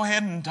 they'll go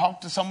ahead and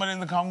talk to somebody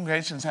in the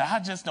congregation and say, I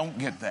just don't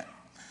get that.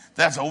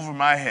 That's over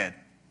my head.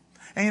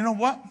 And you know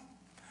what?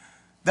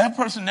 That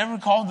person never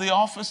called the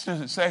office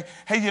to say,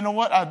 hey, you know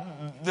what?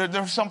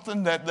 There's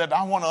something that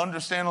I want to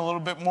understand a little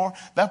bit more.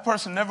 That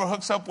person never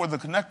hooks up with the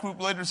Connect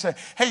group later and say,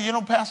 hey,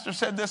 Pastor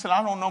said this and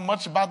I don't know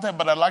much about that,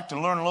 but I'd like to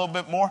learn a little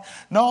bit more.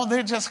 No,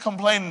 they're just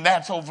complaining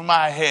that's over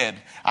my head.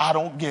 I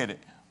don't get it.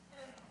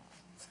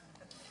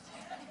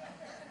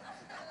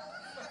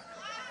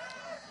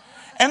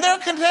 And they're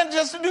content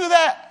just to do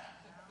that.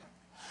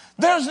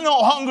 There's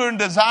no hunger and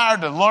desire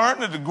to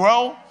learn and to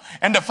grow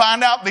and to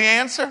find out the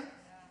answer.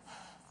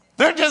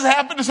 They're just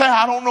happy to say,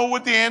 I don't know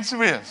what the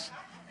answer is.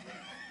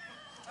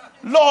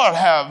 Lord,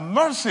 have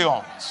mercy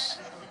on us.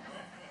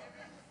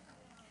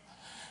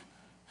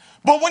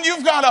 But when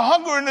you've got a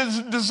hunger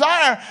and a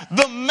desire,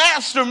 the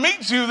Master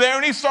meets you there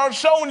and he starts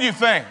showing you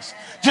things.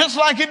 Just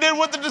like he did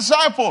with the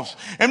disciples.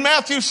 In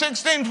Matthew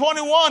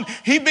 16:21,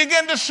 he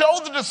began to show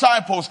the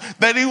disciples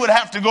that he would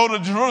have to go to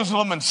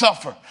Jerusalem and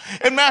suffer.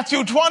 In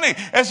Matthew 20,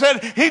 it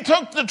said he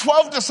took the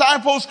 12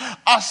 disciples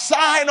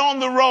aside on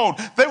the road.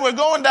 They were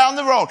going down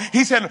the road.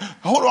 He said,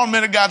 hold on a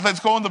minute, guys,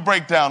 let's go in the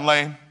breakdown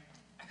lane.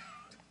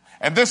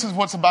 And this is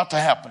what's about to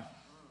happen.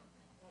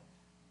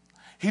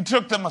 He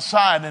took them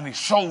aside and he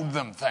showed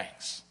them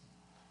things.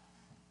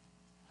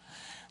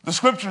 The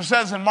scripture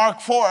says in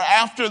Mark 4,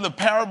 after the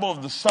parable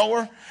of the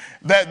sower,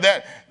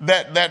 that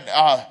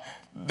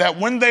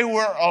when they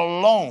were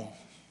alone,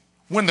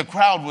 when the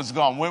crowd was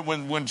gone,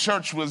 when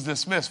church was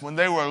dismissed, when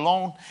they were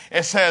alone,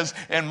 it says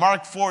in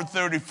Mark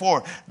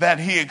 4:34 that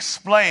he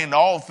explained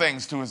all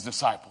things to his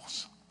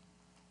disciples.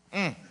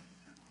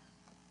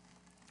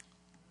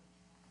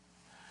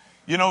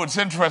 It's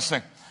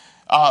interesting.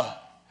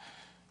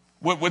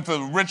 With the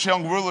rich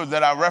young ruler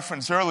that I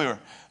referenced earlier,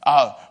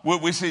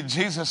 we see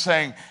Jesus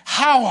saying,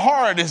 how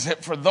hard is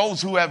it for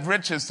those who have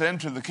riches to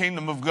enter the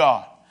kingdom of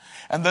God?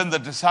 And then the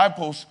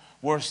disciples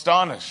were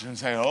astonished and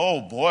say,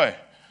 oh boy,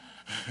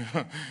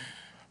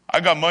 I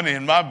got money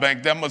in my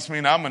bank. That must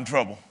mean I'm in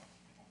trouble.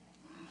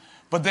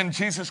 But then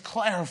Jesus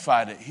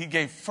clarified it. He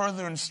gave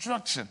further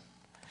instruction.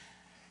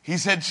 He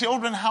said,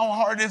 children, how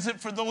hard is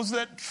it for those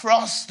that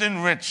trust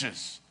in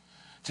riches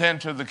to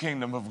enter the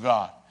kingdom of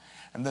God?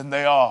 And then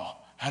they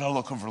all had a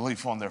look of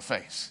relief on their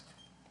face.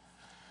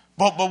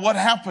 But what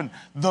happened?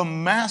 The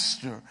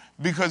Master,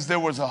 because there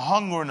was a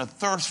hunger and a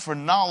thirst for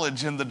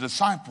knowledge in the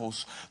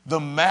disciples, the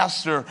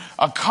Master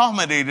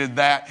accommodated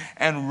that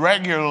and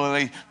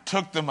regularly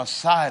took them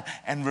aside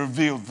and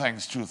revealed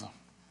things to them.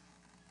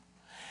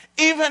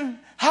 Even,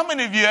 how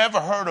many of you ever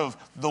heard of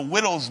the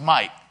widow's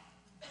mite?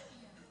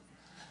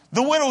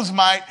 The widow's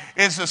mite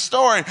is the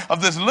story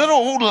of this little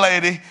old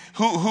lady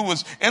who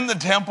was in the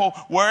temple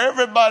where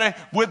everybody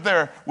with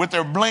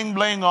their bling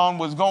bling on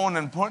was going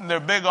and putting their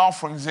big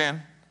offerings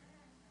in.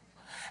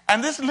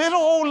 And this little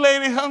old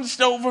lady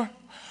hunched over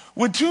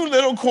with 2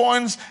 little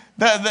coins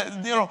that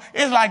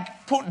it's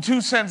like putting 2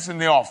 cents in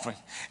the offering.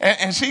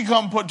 And she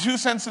come put 2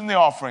 cents in the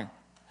offering.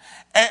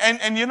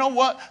 And you know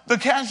what? The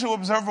casual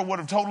observer would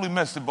have totally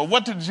missed it. But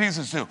what did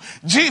Jesus do?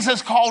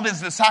 Jesus called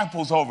his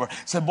disciples over.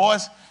 Said,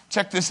 boys,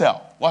 check this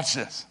out. Watch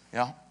this.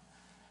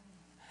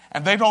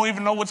 And they don't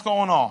even know what's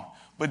going on.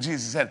 But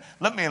Jesus said,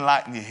 let me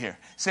enlighten you here.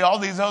 See, all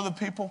these other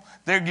people,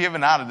 they're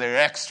giving out of their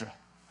extra.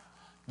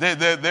 They're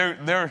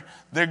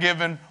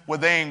giving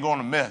what they ain't going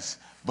to miss.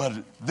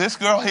 But this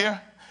girl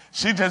here,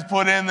 she just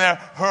put in there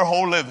her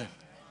whole living.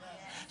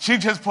 She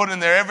just put in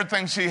there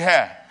everything she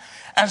had.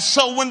 And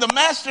so when the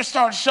Master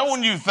starts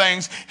showing you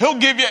things, he'll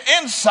give you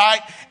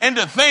insight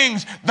into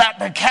things that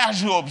the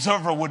casual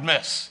observer would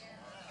miss.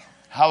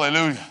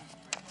 Hallelujah.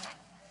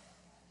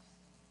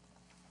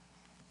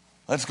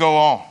 Let's go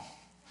on.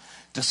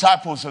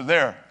 Disciples are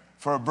there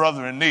for a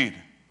brother in need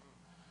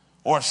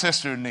or a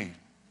sister in need.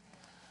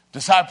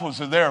 Disciples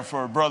are there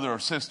for a brother or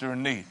sister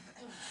in need.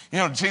 You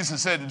know,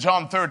 Jesus said in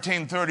John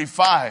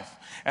 13:35,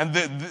 and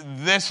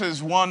this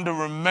is one to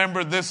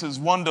remember, this is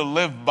one to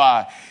live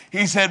by.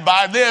 He said,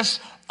 by this,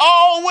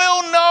 all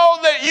will know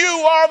that you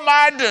are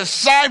my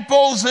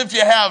disciples if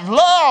you have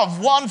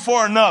love one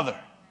for another.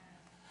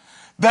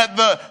 That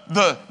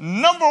the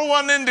number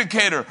one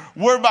indicator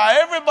whereby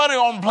everybody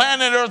on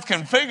planet Earth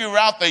can figure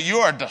out that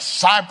you're a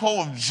disciple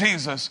of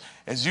Jesus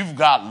is you've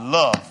got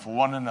love for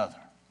one another.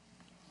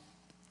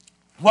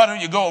 Why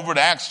don't you go over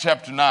to Acts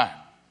chapter 9?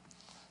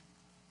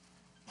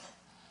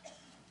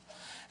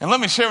 And let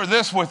me share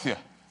this with you.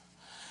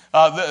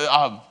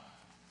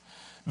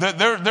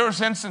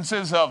 There's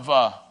instances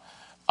of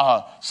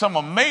some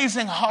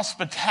amazing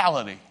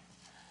hospitality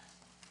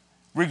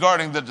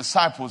regarding the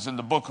disciples in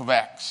the book of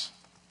Acts.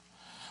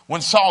 When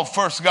Saul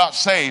first got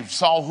saved,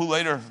 Saul, who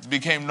later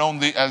became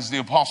known as the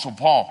Apostle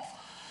Paul,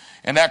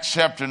 in Acts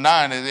chapter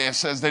 9, it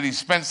says that he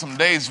spent some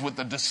days with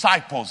the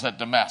disciples at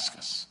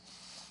Damascus.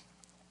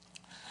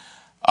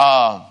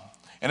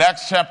 In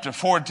Acts chapter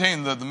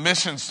 14, the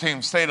missions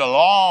team stayed a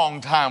long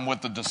time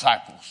with the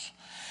disciples.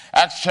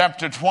 Acts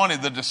chapter 20,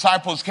 the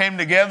disciples came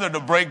together to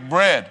break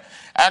bread.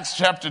 Acts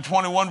chapter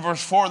 21,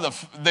 verse 4,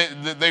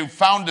 they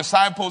found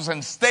disciples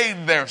and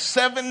stayed there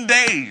 7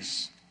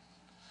 days.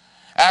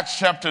 Acts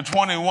chapter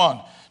 21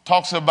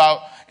 talks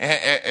about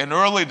an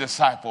early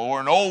disciple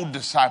or an old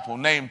disciple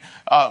named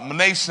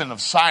Mnason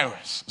of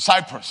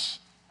Cyprus.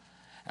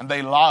 And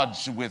they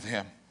lodged with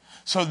him.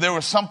 So there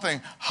was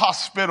something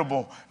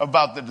hospitable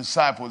about the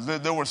disciples.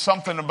 There was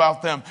something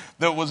about them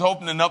that was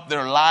opening up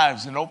their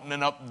lives and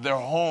opening up their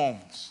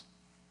homes.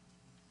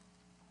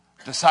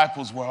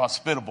 Disciples were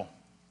hospitable.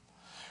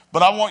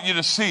 But I want you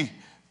to see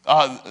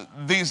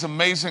these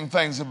amazing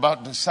things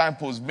about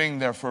disciples being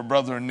there for a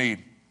brother in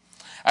need.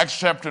 Acts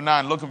chapter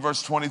 9, look at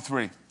verse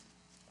 23.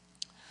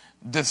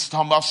 This is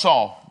talking about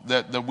Saul,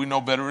 that we know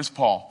better as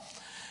Paul.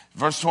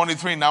 Verse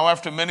 23, now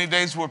after many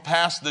days were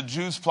passed, the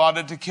Jews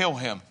plotted to kill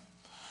him.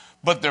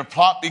 But their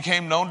plot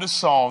became known to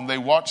Saul, and they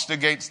watched the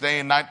gates day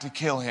and night to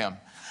kill him.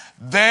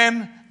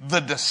 Then the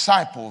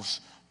disciples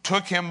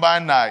took him by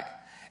night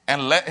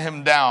and let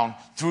him down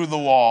through the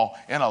wall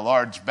in a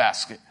large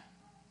basket.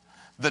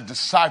 The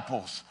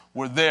disciples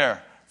were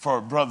there for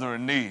a brother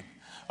in need.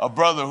 A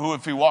brother who,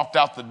 if he walked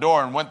out the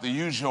door and went the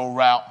usual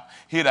route,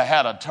 he'd have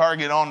had a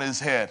target on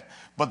his head.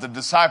 But the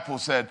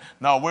disciples said,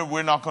 no,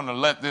 we're not going to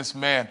let this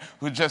man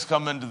who just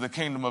come into the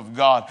kingdom of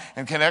God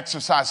and can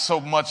exercise so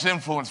much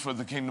influence for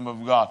the kingdom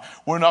of God.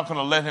 We're not going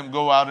to let him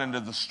go out into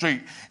the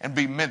street and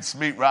be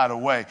mincemeat right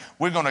away.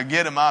 We're going to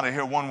get him out of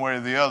here one way or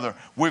the other.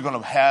 We're going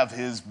to have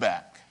his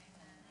back.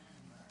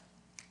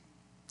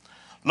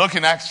 Look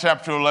in Acts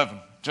chapter 11,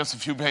 just a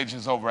few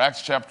pages over.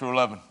 Acts chapter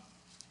 11.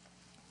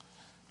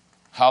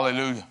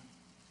 Hallelujah.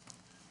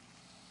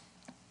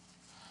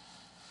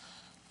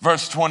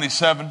 Verse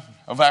 27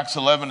 of Acts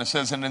 11, it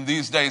says, and in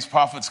these days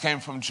prophets came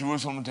from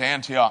Jerusalem to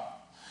Antioch.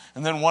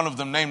 And then one of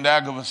them, named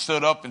Agabus,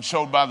 stood up and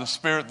showed by the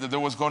Spirit that there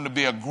was going to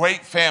be a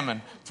great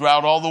famine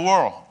throughout all the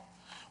world,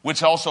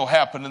 which also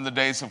happened in the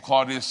days of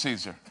Claudius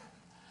Caesar.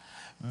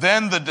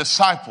 Then the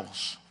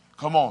disciples,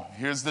 come on,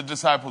 here's the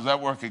disciples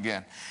at work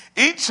again,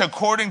 each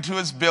according to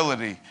his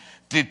ability,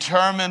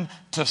 determined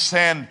to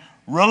send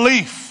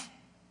relief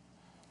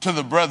to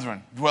the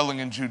brethren dwelling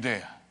in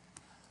Judea.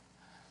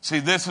 See,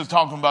 this is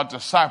talking about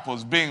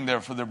disciples being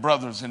there for their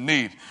brothers in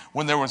need.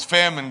 When there was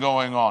famine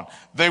going on,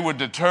 they were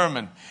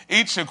determined,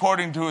 each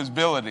according to his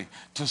ability,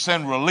 to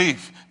send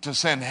relief, to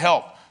send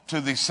help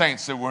to these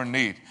saints that were in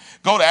need.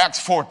 Go to Acts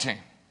 14.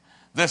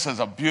 This is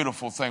a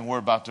beautiful thing we're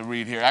about to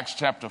read here. Acts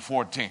chapter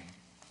 14.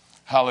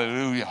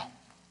 Hallelujah.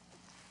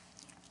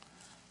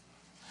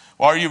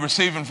 Well, are you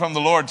receiving from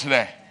the Lord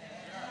today?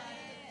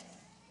 Yes.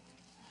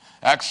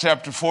 Acts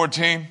chapter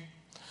 14.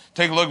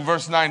 Take a look at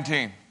verse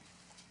 19.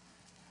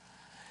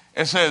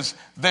 It says,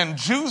 then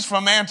Jews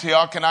from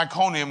Antioch and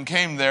Iconium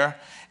came there,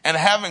 and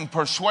having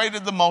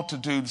persuaded the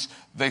multitudes,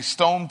 they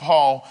stoned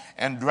Paul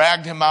and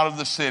dragged him out of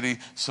the city,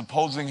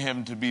 supposing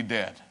him to be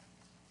dead.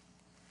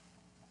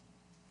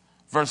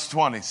 Verse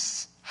 20,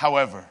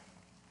 however,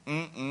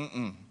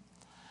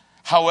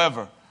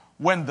 however,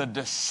 when the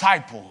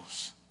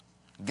disciples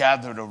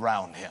gathered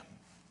around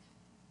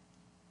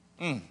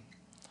him,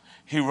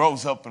 he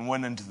rose up and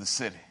went into the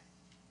city.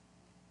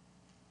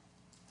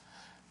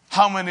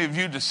 How many of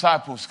you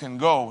disciples can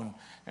go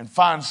and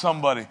find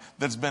somebody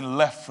that's been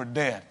left for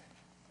dead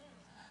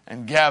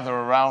and gather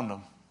around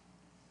them?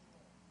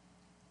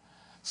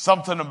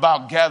 Something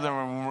about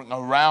gathering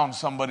around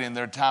somebody in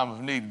their time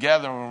of need,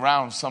 gathering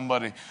around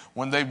somebody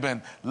when they've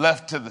been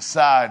left to the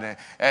side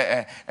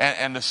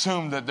and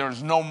assume that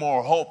there's no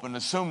more hope and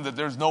assume that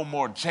there's no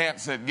more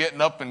chance at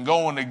getting up and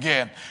going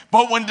again.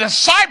 But when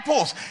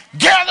disciples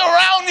gather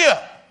around you,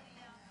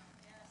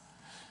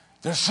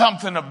 there's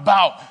something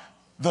about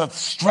the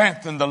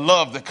strength and the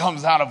love that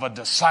comes out of a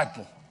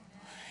disciple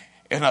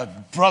in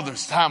a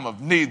brother's time of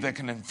need that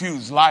can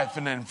infuse life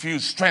and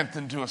infuse strength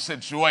into a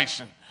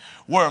situation.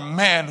 where a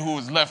man who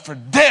was left for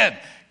dead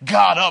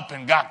got up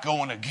and got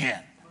going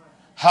again.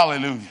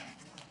 Hallelujah.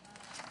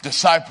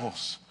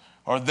 Disciples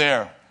are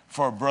there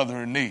for a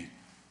brother in need.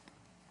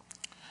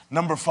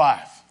 Number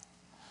 5,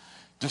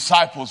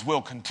 disciples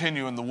will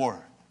continue in the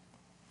word.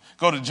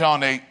 Go to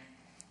John 8.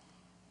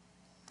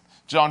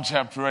 John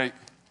chapter 8.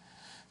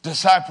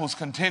 Disciples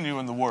continue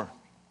in the word.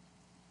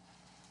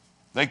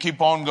 They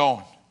keep on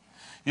going.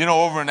 You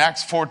know, over in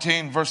Acts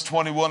 14, verse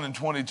 21 and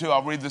 22,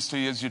 I'll read this to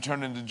you as you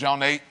turn into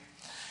John 8. It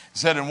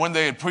said, and when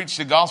they had preached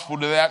the gospel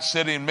to that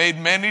city and made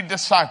many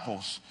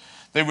disciples,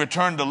 they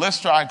returned to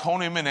Lystra,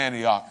 Iconium, and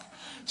Antioch,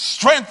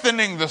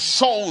 strengthening the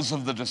souls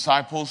of the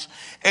disciples,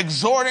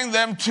 exhorting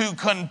them to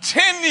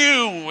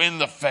continue in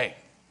the faith,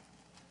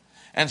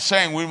 and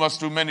saying, we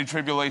must through many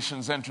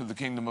tribulations enter the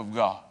kingdom of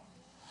God.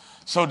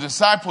 So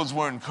disciples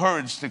were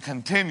encouraged to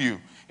continue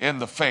in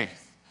the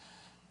faith.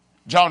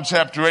 John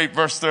chapter 8,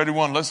 verse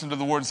 31, listen to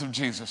the words of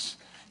Jesus.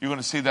 You're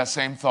going to see that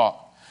same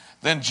thought.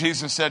 Then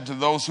Jesus said to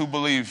those who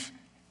believed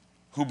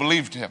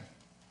him,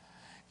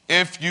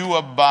 if you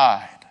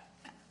abide,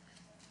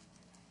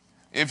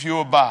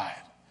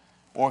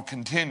 or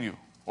continue,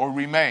 or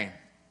remain,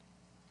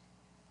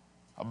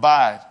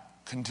 abide,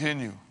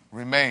 continue,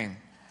 remain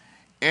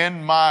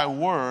in my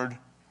word,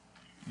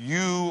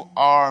 you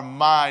are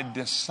my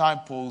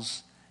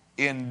disciples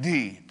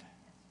indeed.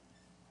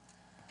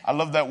 I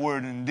love that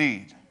word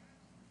indeed.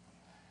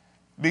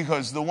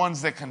 Because the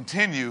ones that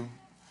continue,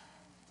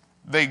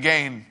 they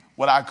gain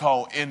what I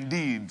call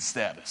indeed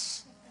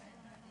status.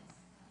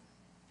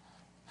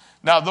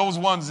 Now, those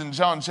ones in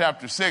John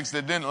chapter 6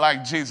 that didn't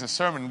like Jesus'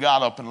 sermon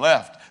got up and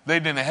left. They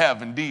didn't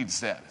have indeed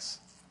status.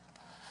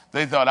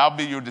 They thought, I'll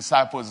be your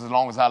disciple as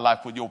long as I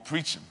like what you're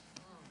preaching.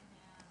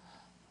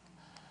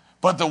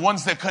 But the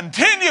ones that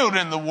continued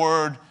in the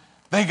word,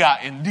 they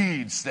got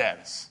indeed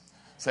status.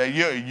 Say,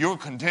 you're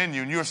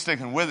continuing, you're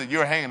sticking with it,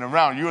 you're hanging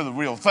around, you're the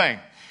real thing.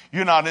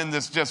 You're not in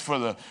this just for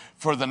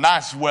the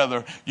nice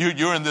weather.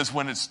 You're in this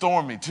when it's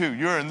stormy too.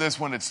 You're in this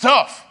when it's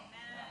tough.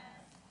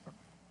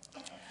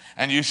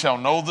 And you shall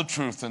know the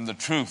truth, and the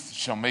truth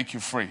shall make you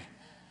free.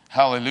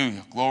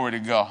 Hallelujah. Glory to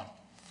God.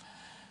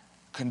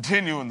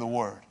 Continue in the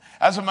word.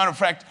 As a matter of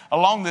fact,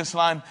 along this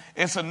line,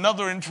 it's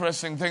another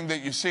interesting thing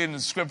that you see in the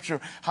scripture,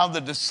 how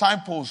the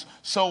disciples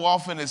so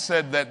often is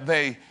said that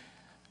they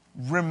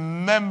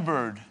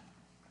remembered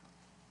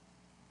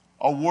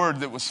a word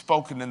that was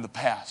spoken in the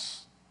past.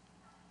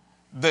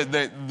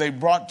 They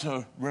brought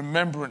to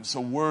remembrance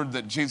a word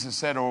that Jesus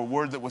said or a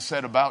word that was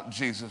said about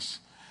Jesus.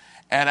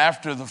 And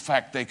after the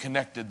fact, they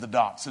connected the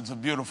dots. It's a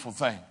beautiful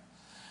thing.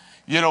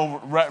 You know,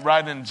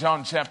 right in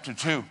John chapter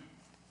 2.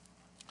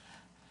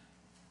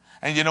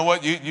 And you know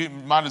what? You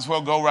might as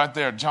well go right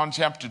there. John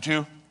chapter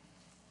 2.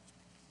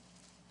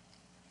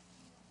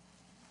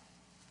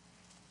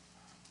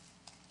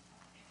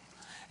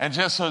 And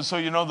just so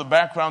you know the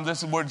background,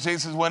 this is where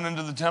Jesus went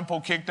into the temple,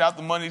 kicked out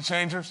the money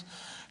changers,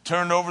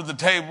 turned over the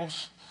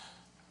tables,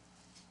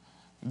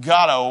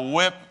 got a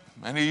whip,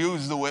 and he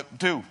used the whip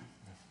too.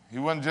 He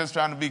wasn't just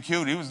trying to be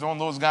cute. He was throwing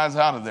those guys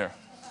out of there.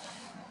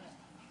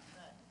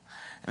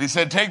 And he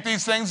said, take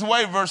these things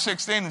away, verse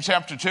 16 in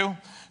chapter 2.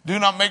 Do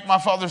not make my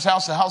Father's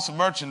house a house of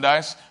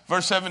merchandise.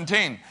 Verse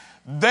 17.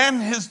 Then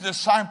his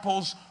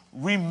disciples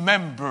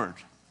remembered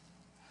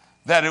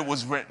that it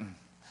was written,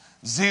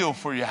 zeal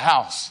for your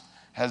house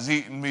has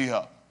eaten me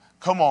up.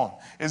 Come on.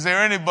 Is there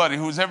anybody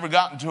who's ever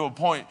gotten to a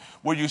point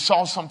where you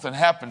saw something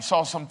happen,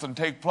 saw something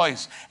take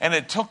place, and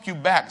it took you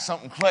back,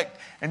 something clicked,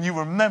 and you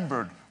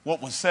remembered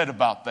what was said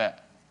about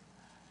that?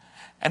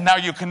 And now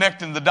you're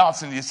connecting the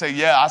dots and you say,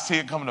 yeah, I see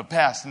it coming to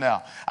pass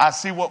now. I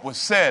see what was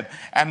said,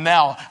 and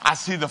now I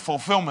see the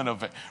fulfillment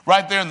of it.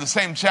 Right there in the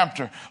same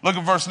chapter, look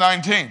at verse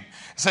 19. It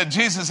said,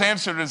 Jesus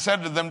answered and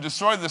said to them,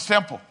 destroy this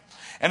temple,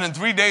 and in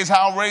 3 days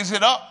I'll raise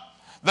it up.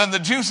 Then the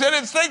Jews said,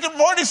 it's taken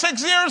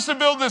 46 years to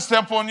build this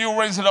temple, and you'll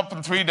raise it up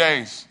in 3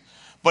 days.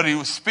 But he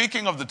was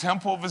speaking of the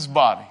temple of his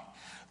body.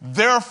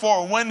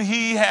 Therefore, when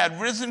he had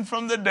risen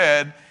from the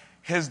dead,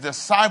 his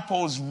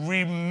disciples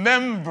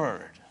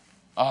remembered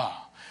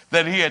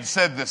that he had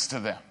said this to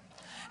them.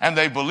 And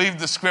they believed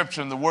the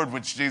scripture and the word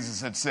which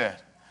Jesus had said.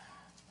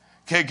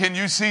 Okay, can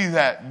you see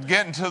that?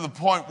 Getting to the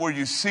point where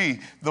you see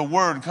the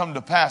word come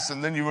to pass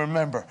and then you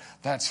remember,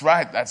 that's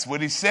right, that's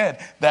what he said.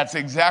 That's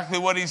exactly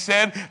what he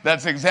said.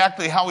 That's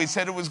exactly how he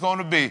said it was going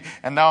to be.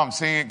 And now I'm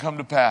seeing it come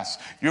to pass.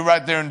 You're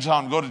right there in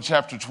John. Go to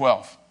chapter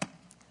 12.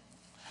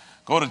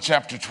 Go to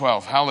chapter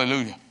 12.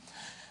 Hallelujah.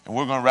 And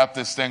we're going to wrap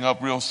this thing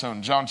up real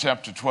soon. John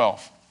chapter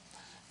 12.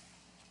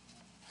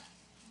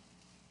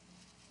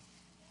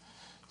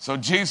 So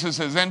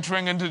Jesus is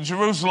entering into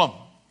Jerusalem.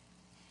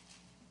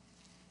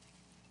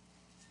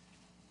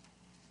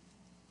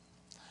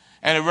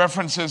 And it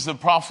references the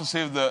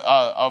prophecy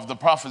of the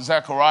prophet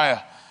Zechariah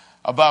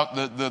about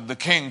the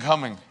king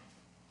coming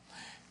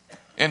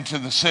into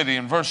the city.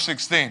 In verse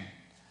 16,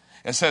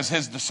 it says,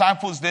 his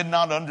disciples did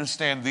not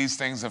understand these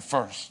things at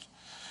first.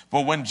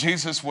 But when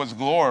Jesus was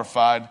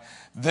glorified,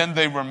 then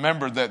they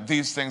remembered that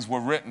these things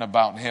were written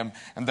about him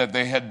and that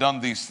they had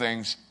done these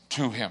things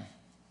to him.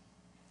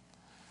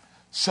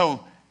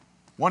 So,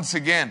 once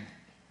again,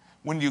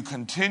 when you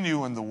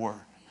continue in the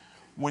Word,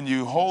 when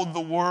you hold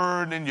the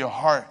Word in your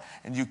heart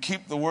and you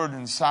keep the Word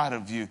inside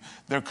of you,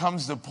 there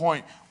comes the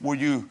point where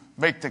you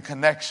make the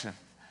connection,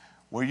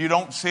 where you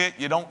don't see it,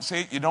 you don't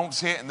see it, you don't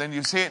see it, and then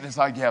you see it, and it's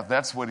like, yeah,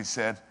 that's what he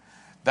said.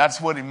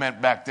 That's what he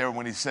meant back there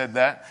when he said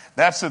that.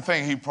 That's the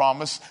thing he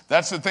promised.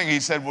 That's the thing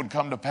he said would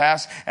come to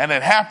pass. And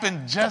it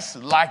happened just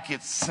like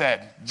it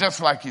said,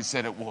 just like he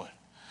said it would.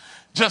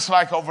 Just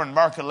like over in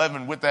Mark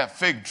 11 with that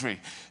fig tree.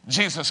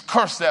 Jesus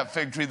cursed that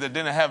fig tree that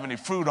didn't have any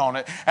fruit on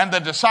it. And the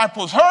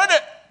disciples heard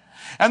it.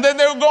 And then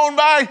they were going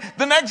by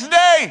the next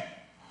day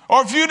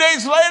or a few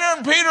days later,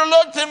 and Peter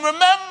looked and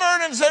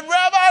remembered and said,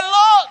 Rabbi,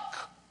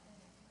 look.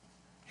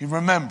 He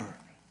remembered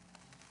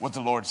what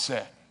the Lord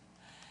said.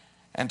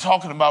 And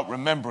talking about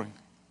remembering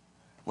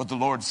what the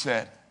Lord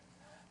said,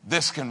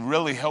 this can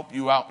really help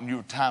you out in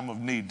your time of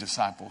need,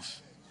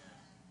 disciples.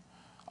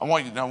 I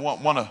want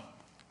to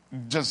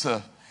just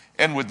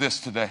end with this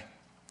today.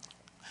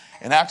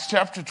 In Acts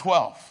chapter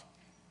 12,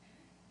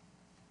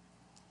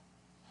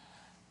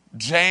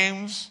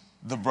 James,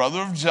 the brother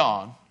of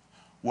John,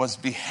 was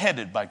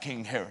beheaded by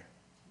King Herod.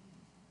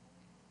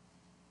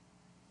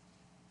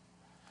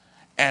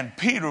 And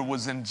Peter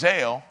was in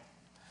jail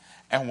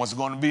and was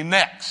going to be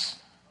next.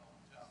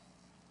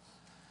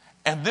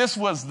 And this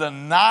was the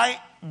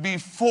night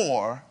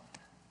before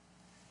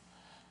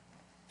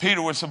Peter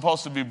was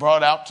supposed to be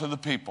brought out to the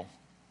people.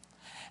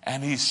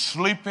 And he's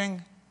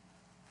sleeping,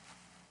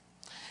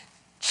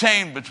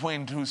 chained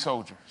between two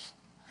soldiers.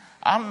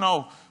 I don't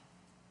know.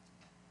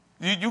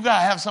 You got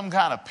to have some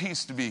kind of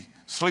peace to be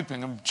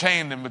sleeping and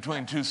chained in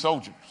between two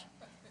soldiers,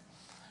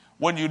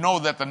 when you know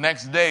that the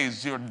next day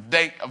is your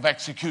date of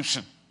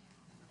execution.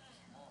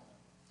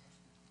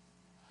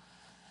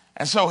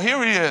 And so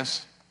here he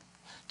is,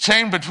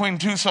 chained between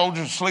two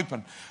soldiers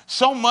sleeping.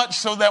 So much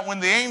so that when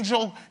the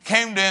angel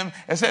came to him,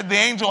 it said the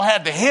angel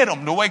had to hit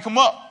him to wake him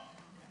up.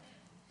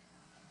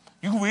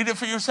 You can read it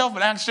for yourself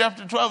in Acts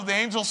chapter 12. The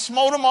angel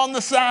smote him on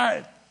the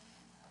side.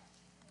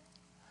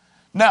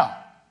 Now,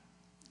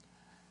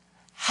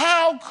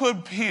 how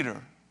could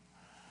Peter,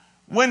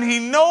 when he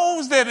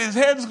knows that his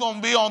head's going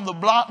to be on the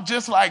block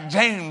just like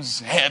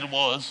James' head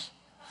was,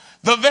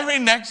 the very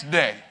next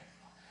day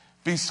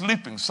be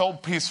sleeping so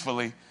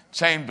peacefully,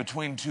 chained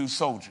between two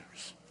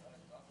soldiers?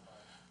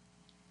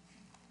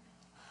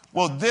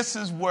 Well, this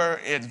is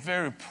where it's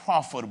very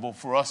profitable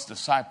for us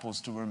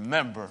disciples to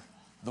remember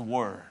the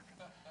Word.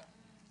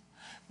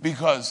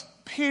 Because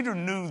Peter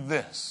knew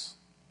this,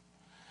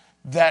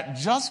 that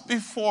just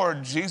before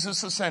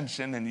Jesus'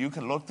 ascension, and you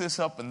can look this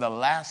up in the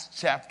last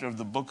chapter of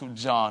the book of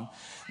John,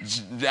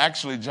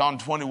 actually John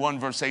 21,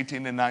 verse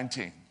 18 and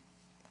 19,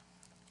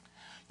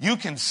 you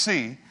can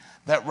see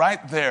that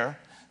right there,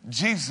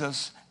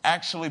 Jesus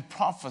actually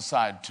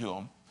prophesied to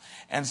him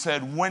and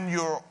said, when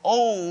you're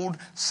old,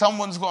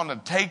 someone's going to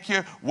take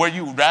you where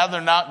you'd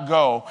rather not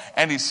go.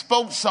 And he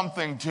spoke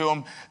something to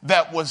him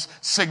that was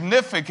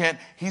significant.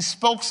 He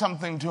spoke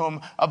something to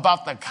him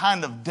about the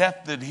kind of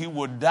death that he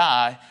would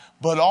die,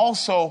 but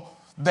also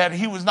that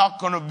he was not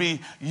going to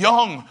be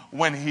young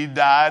when he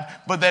died,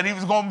 but that he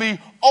was going to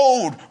be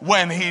old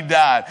when he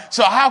died.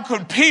 So how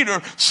could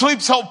Peter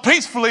sleep so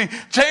peacefully,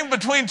 chained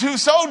between two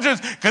soldiers?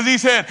 Because he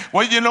said,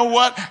 well, you know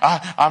what?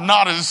 I'm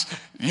not as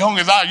young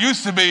as I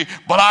used to be,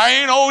 but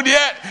I ain't old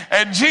yet.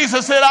 And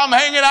Jesus said, I'm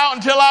hanging out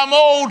until I'm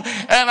old,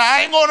 and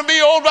I ain't going to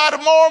be old by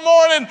tomorrow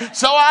morning.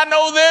 So I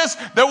know this,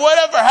 that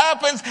whatever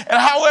happens and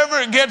however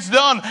it gets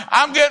done,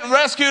 I'm getting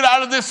rescued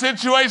out of this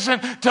situation.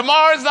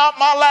 Tomorrow's not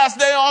my last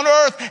day on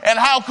earth. And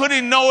how could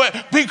he know it?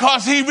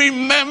 Because he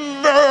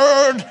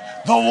remembered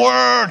the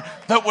word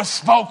that was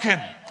spoken.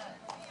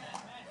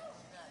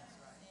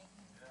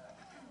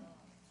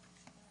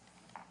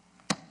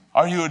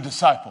 Are you a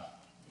disciple?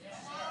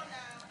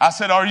 I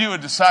said, are you a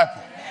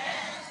disciple?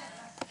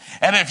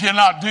 And if you're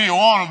not, do you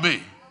want to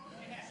be?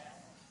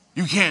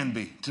 You can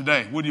be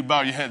today. Would you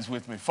bow your heads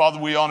with me? Father,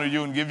 we honor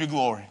you and give you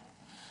glory.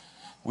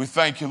 We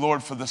thank you,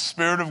 Lord, for the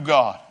Spirit of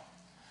God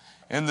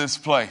in this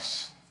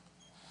place.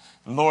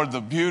 Lord, the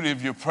beauty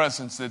of your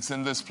presence that's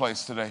in this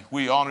place today.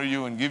 We honor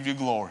you and give you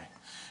glory.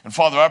 And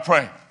Father, I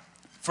pray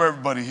for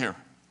everybody here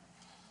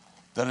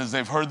that as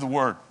they've heard the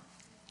word,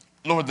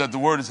 Lord, that the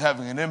word is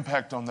having an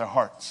impact on their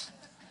hearts.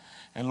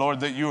 And Lord,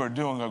 that you are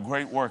doing a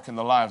great work in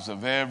the lives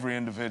of every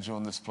individual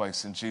in this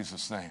place in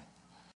Jesus' name.